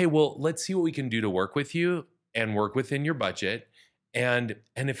like, okay, well, let's see what we can do to work with you and work within your budget. And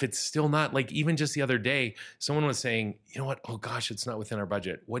if it's still not, like, even just the other day, someone was saying, you know what? Oh gosh, it's not within our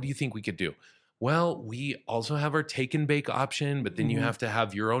budget. What do you think we could do? Well, we also have our take and bake option, but then you have to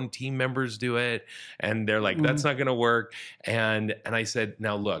have your own team members do it. And they're like, that's not going to work. And I said,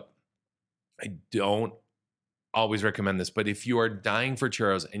 now look, I don't always recommend this, but if you are dying for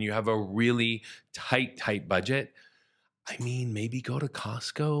churros and you have a really tight budget, I mean, maybe go to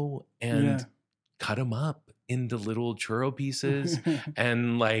Costco and cut them up into little churro pieces.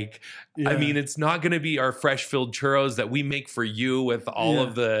 And like, I mean, it's not going to be our fresh filled churros that we make for you with all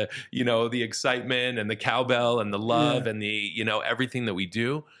of the, you know, the excitement and the cowbell and the love and the, you know, everything that we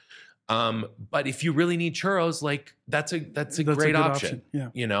do. But if you really need churros, like that's a great option.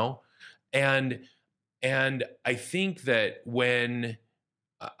 You know? And I think that when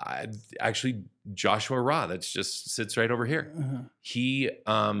actually Joshua Ra, that's just sits right over here. He's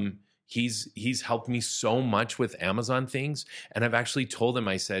helped me so much with Amazon things. And I've actually told him,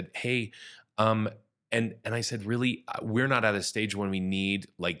 I said, hey, and I said, really, we're not at a stage when we need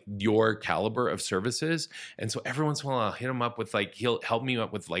like your caliber of services. And so every once in a while I'll hit him up with like, he'll help me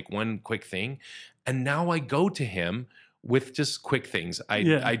up with like one quick thing. And now I go to him with just quick things.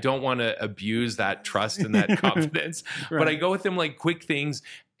 I don't want to abuse that trust and that confidence, but I go with him like quick things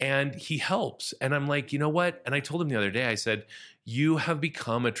and he helps. And I'm like, you know what? And I told him the other day, I said, you have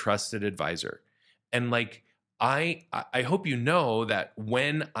become a trusted advisor. And like, I hope you know that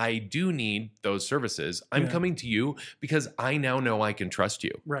when I do need those services, I'm coming to you because I now know I can trust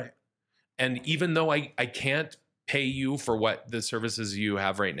you. Right. And even though I can't pay you for what the services you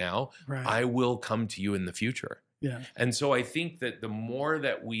have right now, I will come to you in the future. Yeah. And so I think that the more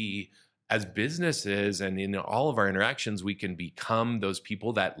that we, as businesses and in all of our interactions, we can become those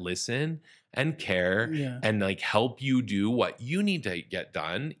people that listen and care and like help you do what you need to get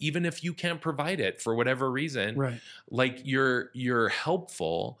done, even if you can't provide it for whatever reason. Right. Like you're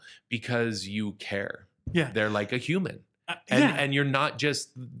helpful because you care. Yeah. They're like a human. And you're not just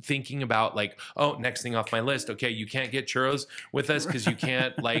thinking about like, oh, next thing off my list. Okay, you can't get churros with us because you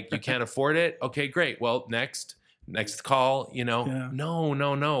can't you can't afford it. Okay, great. Well, next call, you know.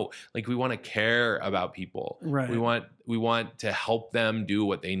 No. Like we want to care about people. Right. We want to help them do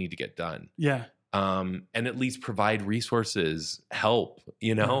what they need to get done. Yeah. And at least provide resources, help,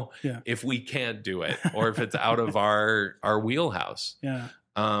 you know, if we can't do it or if it's out of our wheelhouse. Yeah.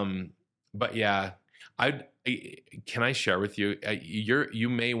 But yeah, can I share with you? You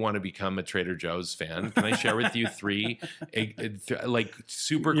may want to become a Trader Joe's fan. Can I share with you three like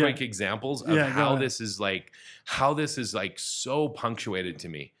super quick examples of how this is like so punctuated to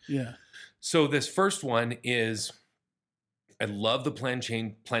me? Yeah. So this first one is, I love the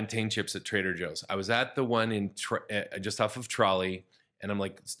plantain chips at Trader Joe's. I was at the one in just off of Trolley. And I'm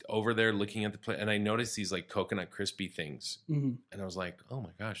like over there looking at and I noticed these like coconut crispy things. And I was like, oh my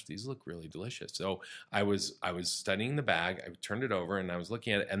gosh, these look really delicious. So I was studying the bag. I turned it over and I was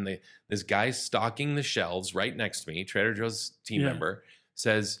looking at it. And this guy stocking the shelves right next to me, Trader Joe's team member,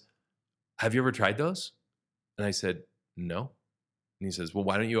 says, have you ever tried those? And I said, no. And he says, well,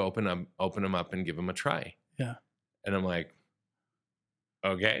 why don't you open them up and give them a try? Yeah. And I'm like,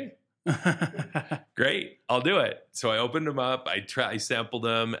 okay. Great, I'll do it. So I opened them up. I sampled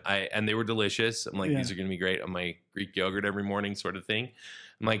them. And they were delicious. I'm like, these are going to be great on my Greek yogurt every morning, sort of thing.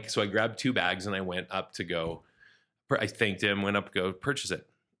 I'm like, so I grabbed 2 bags and I went up to go. I thanked him, went up to go purchase it.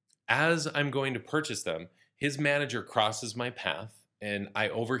 As I'm going to purchase them, his manager crosses my path, and I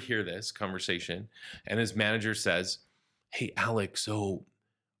overhear this conversation. And his manager says, "Hey, Alex, so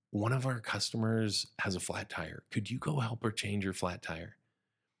one of our customers has a flat tire. Could you go help her change her flat tire?"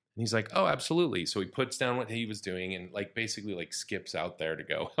 And he's like, oh, absolutely. So he puts down what he was doing and like basically like skips out there to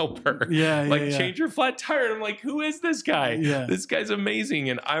go help her. Change her flat tire. And I'm like, who is this guy? Yeah. This guy's amazing.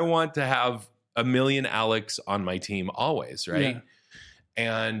 And I want to have a million Alex on my team always, right? Yeah.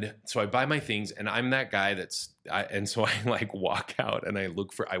 And so I buy my things and I'm that guy and so I like walk out and I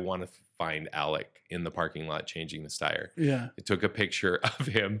want to find Alec in the parking lot changing this tire. Yeah. I took a picture of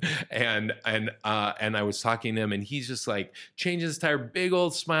him and I was talking to him and he's just like changing his tire, big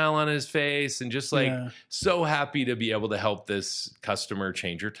old smile on his face and just like so happy to be able to help this customer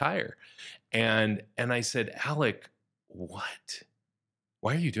change her tire. And I said, Alec, what?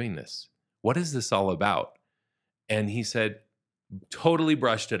 Why are you doing this? What is this all about? And he said, totally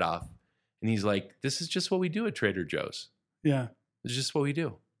brushed it off. And he's like, this is just what we do at Trader Joe's. Yeah. It's just what we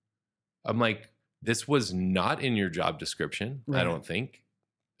do. I'm like, this was not in your job description, Right. I don't think.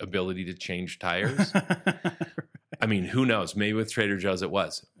 Ability to change tires. I mean, who knows? Maybe with Trader Joe's it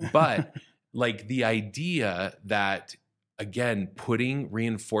was. But like the idea that, again,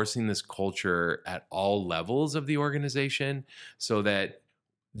 reinforcing this culture at all levels of the organization so that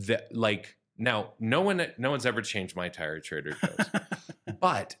like, now no one's ever changed my tire at Trader Joe's,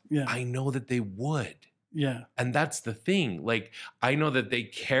 but Yeah. I know that they would. Yeah. And that's the thing. Like, I know that they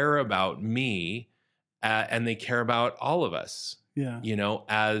care about me and they care about all of us, Yeah. you know,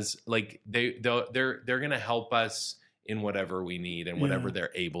 as like they're going to help us in whatever we need and whatever Yeah.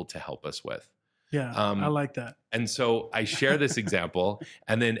 they're able to help us with. Yeah. I like that. And so I share this example,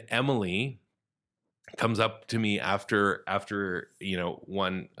 and then Emily comes up to me after you know,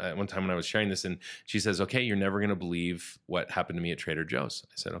 one time when I was sharing this, and she says, okay, you're never going to believe what happened to me at Trader Joe's.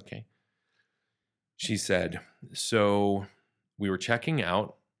 I said, okay. She said, so we were checking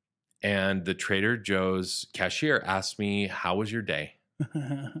out, and the Trader Joe's cashier asked me, how was your day?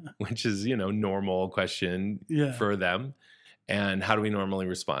 Which is, you know, normal question Yeah. for them. And how do we normally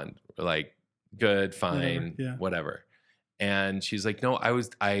respond? We're like, good, fine, whatever. And she's like, no,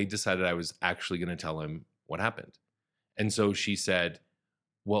 I decided I was actually going to tell him what happened. And so she said,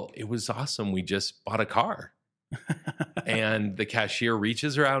 well, it was awesome. We just bought a car. And the cashier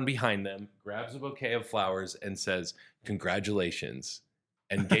reaches around behind them, grabs a bouquet of flowers and says, congratulations,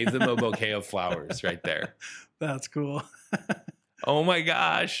 and gave them a bouquet of flowers right there. That's cool. Oh my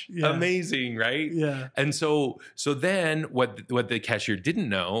gosh. Yeah. Amazing, right? Yeah. And so then what the cashier didn't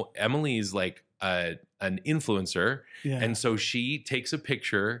know, Emily's like an influencer. Yeah. And so she takes a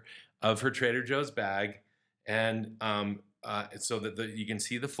picture of her Trader Joe's bag and so that you can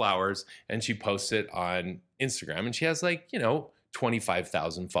see the flowers, and she posts it on Instagram, and she has like, you know,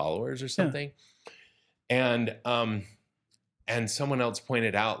 25,000 followers or something. Yeah. And someone else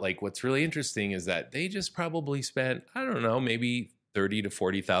pointed out, like, what's really interesting is that they just probably spent, I don't know, maybe $30,000 to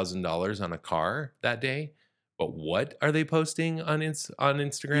 $40,000 on a car that day. But what are they posting on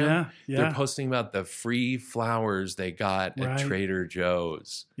Instagram? Yeah. They're posting about the free flowers they got at Trader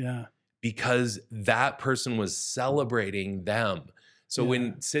Joe's. Yeah. Because that person was celebrating them. So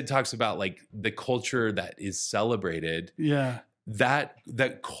when Sid talks about like the culture that is celebrated,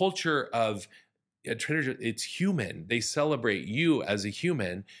 that culture of Trader Joe's, it's human. They celebrate you as a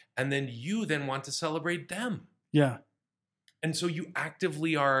human, and then you then want to celebrate them. Yeah. And so you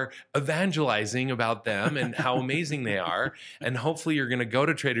actively are evangelizing about them and how amazing they are. And hopefully you're going to go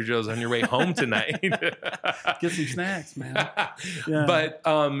to Trader Joe's on your way home tonight. Get some snacks, man. Yeah. But,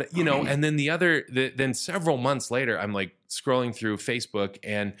 you know, and then then several months later, I'm like scrolling through Facebook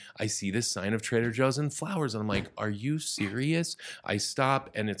and I see this sign of Trader Joe's and flowers. And I'm like, are you serious? I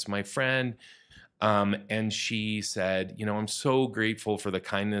stop, and it's my friend. And she said, you know, I'm so grateful for the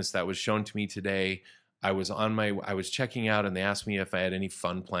kindness that was shown to me today. I was checking out, and they asked me if I had any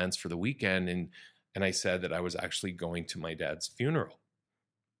fun plans for the weekend. And I said that I was actually going to my dad's funeral.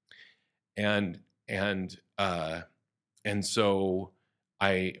 And so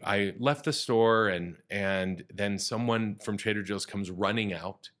I left the store, and then someone from Trader Joe's comes running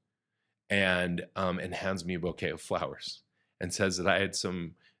out and hands me a bouquet of flowers and says that I had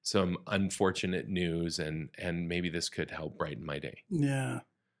some unfortunate news, and maybe this could help brighten my day. Yeah.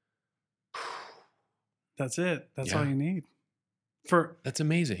 That's it. That's all you need. That's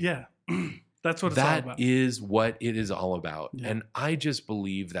amazing. Yeah. That's what it's all about. That is what it is all about. Yeah. And I just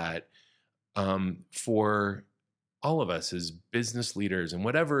believe that for all of us as business leaders and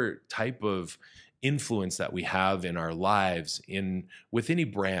whatever type of influence that we have in our lives with any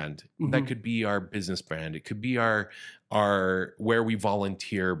brand, that could be our business brand. It could be our where we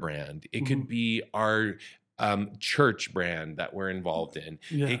volunteer brand. It could be our church brand that we're involved in.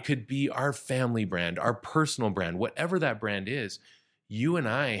 Yeah. It could be our family brand, our personal brand, whatever that brand is. You and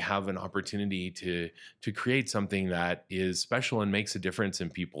I have an opportunity to create something that is special and makes a difference in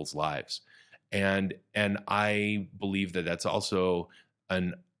people's lives. And I believe that that's also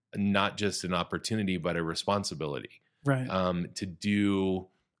not just an opportunity, but a responsibility, right? To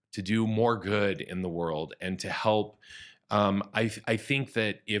do more good in the world and to help. I think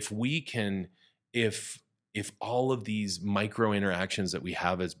that if all of these micro interactions that we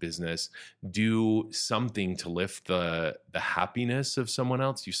have as business do something to lift the happiness of someone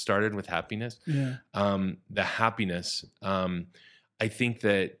else. You started with happiness. Yeah. The happiness. I think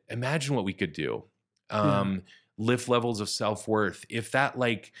that imagine what we could do. lift levels of self-worth.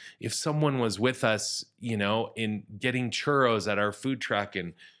 If someone was with us, in getting churros at our food truck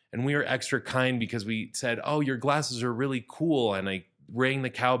and we were extra kind because we said, "Oh, your glasses are really cool," and I rang the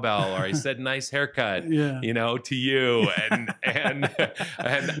cowbell, or I said "nice haircut," to you, and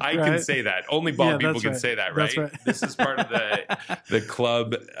I can say that. Only bald people can say that, right? Right. This is part of the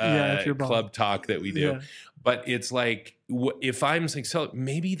club club talk that we do. Yeah. But it's like, if I'm saying, so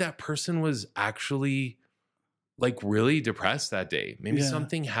maybe that person was actually like really depressed that day. Maybe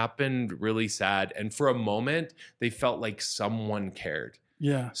something happened really sad, and for a moment they felt like someone cared.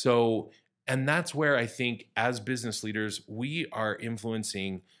 Yeah. So, and that's where I think as business leaders, we are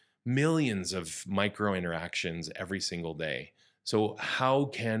influencing millions of micro interactions every single day. So how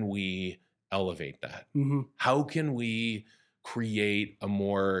can we elevate that? Mm-hmm. How can we create a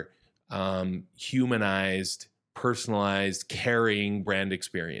more humanized, personalized, caring brand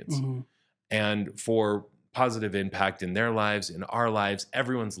experience? Mm-hmm. And for positive impact in their lives, in our lives,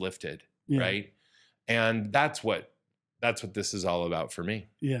 everyone's lifted, right? And that's what this is all about for me.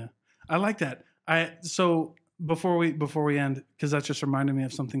 Yeah. I like that. So before we end, because that just reminded me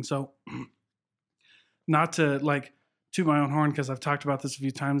of something. So not to like toot my own horn, because I've talked about this a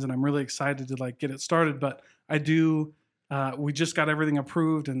few times and I'm really excited to like get it started, but I do, we just got everything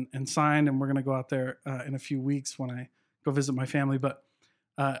approved and signed, and we're going to go out there in a few weeks when I go visit my family. But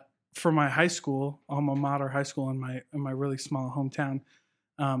for my high school, alma mater high school in my really small hometown.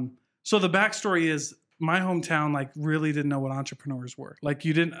 So the backstory is, my hometown like really didn't know what entrepreneurs were. Like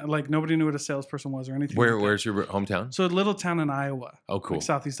nobody knew what a salesperson was or anything. Where's your hometown? So a little town in Iowa. Oh, cool. Like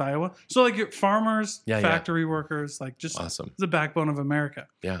southeast Iowa. So like your farmers, factory workers, like just awesome. The backbone of America.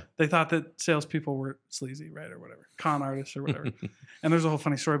 Yeah. They thought that salespeople were sleazy, right? Or whatever. Con artists or whatever. And there's a whole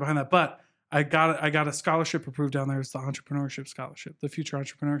funny story behind that. But I got a scholarship approved down there. It's the entrepreneurship scholarship, the future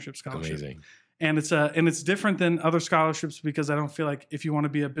entrepreneurship scholarship. Amazing. And it's different than other scholarships, because I don't feel like if you want to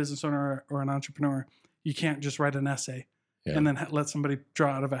be a business owner or an entrepreneur, you can't just write an essay and then let somebody draw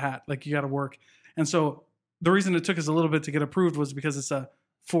out of a hat. Like, you got to work. And so the reason it took us a little bit to get approved was because it's a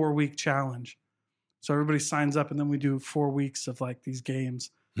 4-week challenge. So everybody signs up, and then we do 4 weeks of like these games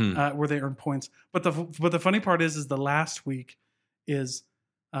where they earn points. But the funny part is the last week is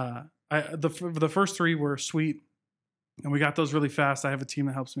the first 3 were sweet, and we got those really fast. I have a team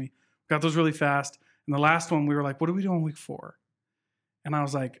that helps me. We got those really fast. And the last one, we were like, what do we do on week 4? And I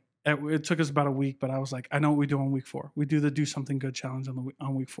was like, it took us about a week, but I was like, I know what we do on week 4. We do the Do Something Good challenge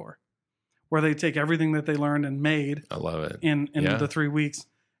on week 4, where they take everything that they learned and made. I love it. In the 3 weeks,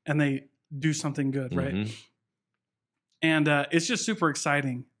 and they do something good, right? Mm-hmm. And it's just super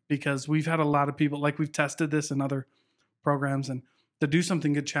exciting, because we've had a lot of people, like, we've tested this in other programs, and the Do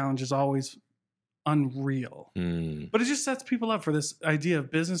Something Good challenge is always unreal. But it just sets people up for this idea of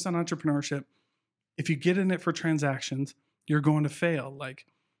business and entrepreneurship. If you get in it for transactions, you're going to fail. Like,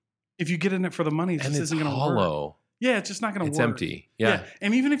 if you get in it for the money, it just isn't going to work. Yeah, it's just not going to work. It's empty. Yeah.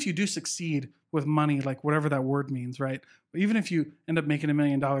 And even if you do succeed with money, like whatever that word means, right? But even if you end up making $1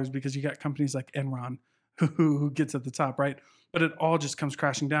 million because you got companies like Enron who gets at the top, right? But it all just comes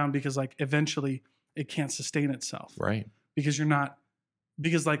crashing down, because like eventually it can't sustain itself. Right. Because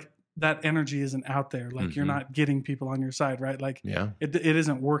like that energy isn't out there. Like you're not getting people on your side, right? Like it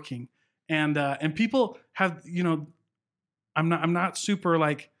isn't working. And people have, I'm not super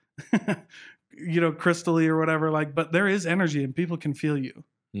like, crystally or whatever, like, but there is energy, and people can feel you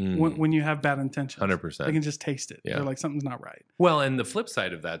when you have bad intentions. 100%. They can just taste it. Yeah. They're like, something's not right. Well, and the flip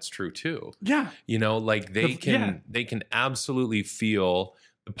side of that's true too. Yeah. Like they can absolutely feel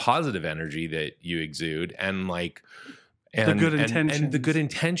the positive energy that you exude, and like, and the good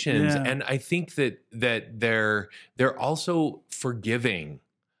intentions. Yeah. And I think that they're also forgiving.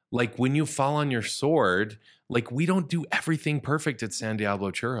 Like, when you fall on your sword, like, we don't do everything perfect at San Diablo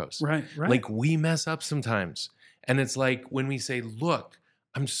Churros. Right. Like, we mess up sometimes. And it's like, when we say, look,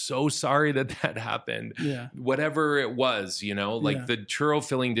 I'm so sorry that happened. Yeah. Whatever it was, the churro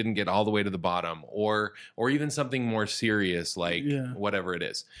filling didn't get all the way to the bottom, or even something more serious, like whatever it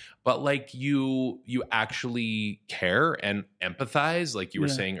is. But like, you actually care and empathize, like you were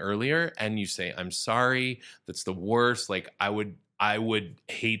saying earlier, and you say, I'm sorry, that's the worst. Like, I would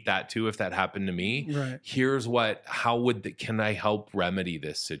hate that too if that happened to me. Right. Here's can I help remedy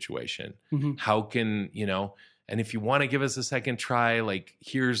this situation? Mm-hmm. How can, and if you want to give us a second try, like,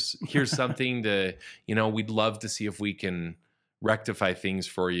 here's something to, we'd love to see if we can rectify things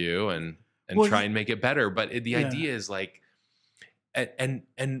for you and try and make it better. But the idea is like, and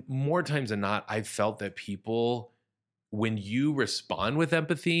more times than not, I've felt that people when you respond with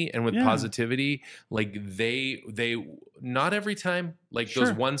empathy and with Yeah. positivity, like they not every time, like Sure.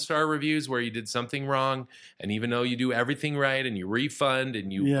 those 1-star reviews where you did something wrong, and even though you do everything right and you refund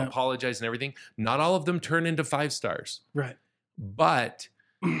and you Yeah. apologize and everything, not all of them turn into 5 stars. Right. But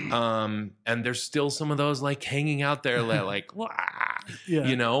and there's still some of those like hanging out there like wah, Yeah.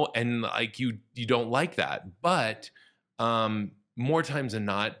 you know, and like you don't like that. But more times than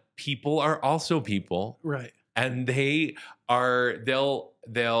not, people are also people. Right. And they'll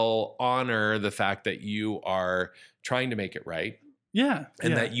honor the fact that you are trying to make it right, Yeah.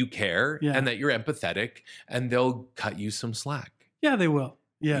 and yeah. that you care, Yeah. and that you're empathetic, and they'll cut you some slack. Yeah, they will.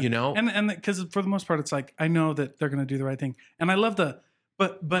 Yeah. You know? And because for the most part, it's like, I know that they're going to do the right thing. And I love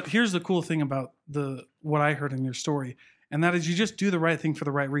but here's the cool thing about what I heard in your story. And that is you just do the right thing for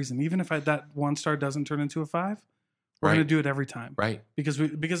the right reason. Even if that 1 star doesn't turn into a 5, we're Right. going to do it every time. Right. Because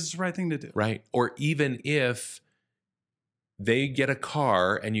it's the right thing to do. Right. Or even if they get a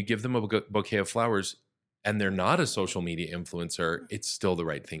car and you give them a bouquet of flowers and they're not a social media influencer, it's still the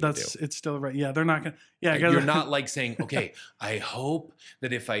right thing to do. It's still right. Yeah. They're not going to, yeah. You're not like saying, okay, I hope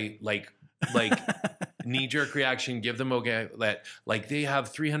that if I like knee-jerk reaction, give them that like they have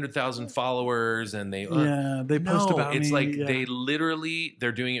 300,000 followers and they post about it's me. like Yeah.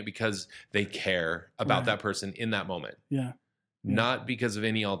 they're doing it because they care about Right. that person in that moment, Yeah. not because of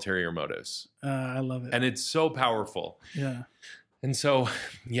any ulterior motives. I love it. And it's so powerful. Yeah. And so,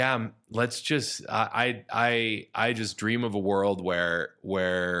 yeah, let's just I just dream of a world where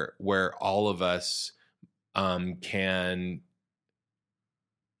all of us can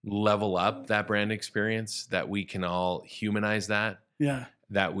level up that brand experience, that we can all humanize Yeah.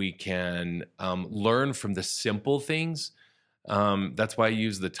 that we can learn from the simple things. That's why I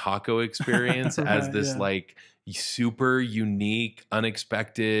use the taco experience as Right, this yeah. like super unique,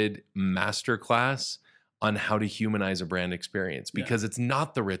 unexpected masterclass on how to humanize a brand experience, because it's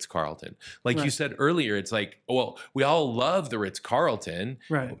not the Ritz-Carlton. Like you Right. said earlier, it's like, well, we all love the Ritz-Carlton.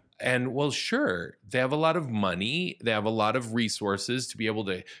 Right. And well, sure, they have a lot of money, they have a lot of resources to be able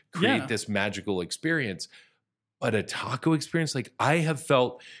to create Yeah. this magical experience. But a taco experience, like I have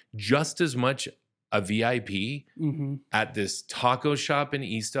felt just as much a VIP Mm-hmm. at this taco shop in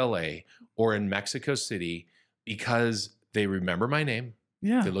East LA or in Mexico City because they remember my name.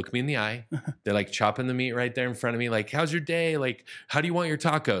 Yeah. They look me in the eye. They're like chopping the meat right there in front of me. Like, how's your day? Like, how do you want your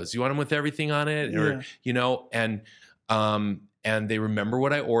tacos? You want them with everything on it? Or, Yeah. you know, and they remember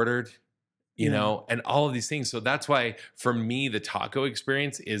what I ordered, you Yeah. know, and all of these things. So that's why for me, the taco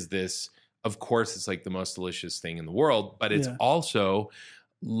experience is this, of course, it's like the most delicious thing in the world, but it's Yeah. also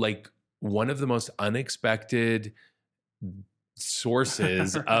like one of the most unexpected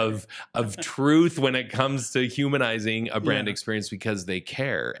sources Right. of truth when it comes to humanizing a brand Yeah. experience, because they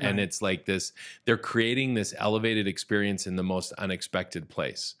care. And Right. it's like this, they're creating this elevated experience in the most unexpected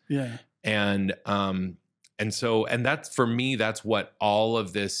place. Yeah. And so that's, for me, that's what all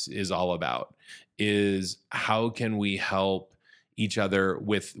of this is all about, is how can we help each other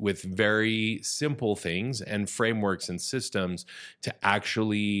with very simple things and frameworks and systems to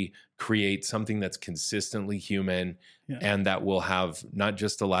actually create something that's consistently human. Yeah. And that will have not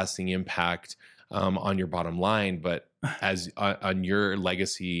just a lasting impact on your bottom line, but as on your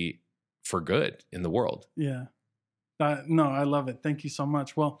legacy for good in the world. Yeah. No, I love it. Thank you so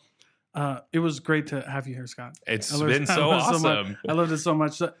much. Well, it was great to have you here, Scott. It's I learned- been so I learned much. awesome. I loved it so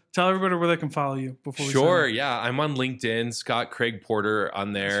much. So, tell everybody where they can follow you before we Sure. sign off. Yeah. I'm on LinkedIn, Scott Craig Porter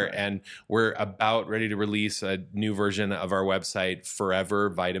on there. That's right. And we're about ready to release a new version of our website, Forever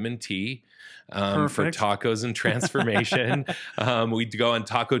Vitamin T, for Perfect. tacos and transformation. We go on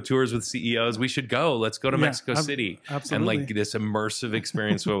taco tours with CEOs. We should go. Let's go to Yeah, Mexico City. Absolutely. And like this immersive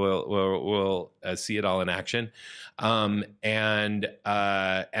experience where we'll see it all in action. And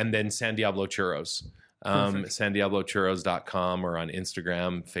then San Diablo Churros. Perfect. SanDiabloChurros.com, or on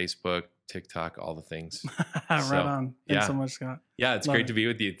Instagram, Facebook, TikTok, all the things. Right So, on. Thanks yeah. so much, Scott. Yeah, it's Love great it. to be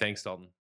with you. Thanks, Dalton.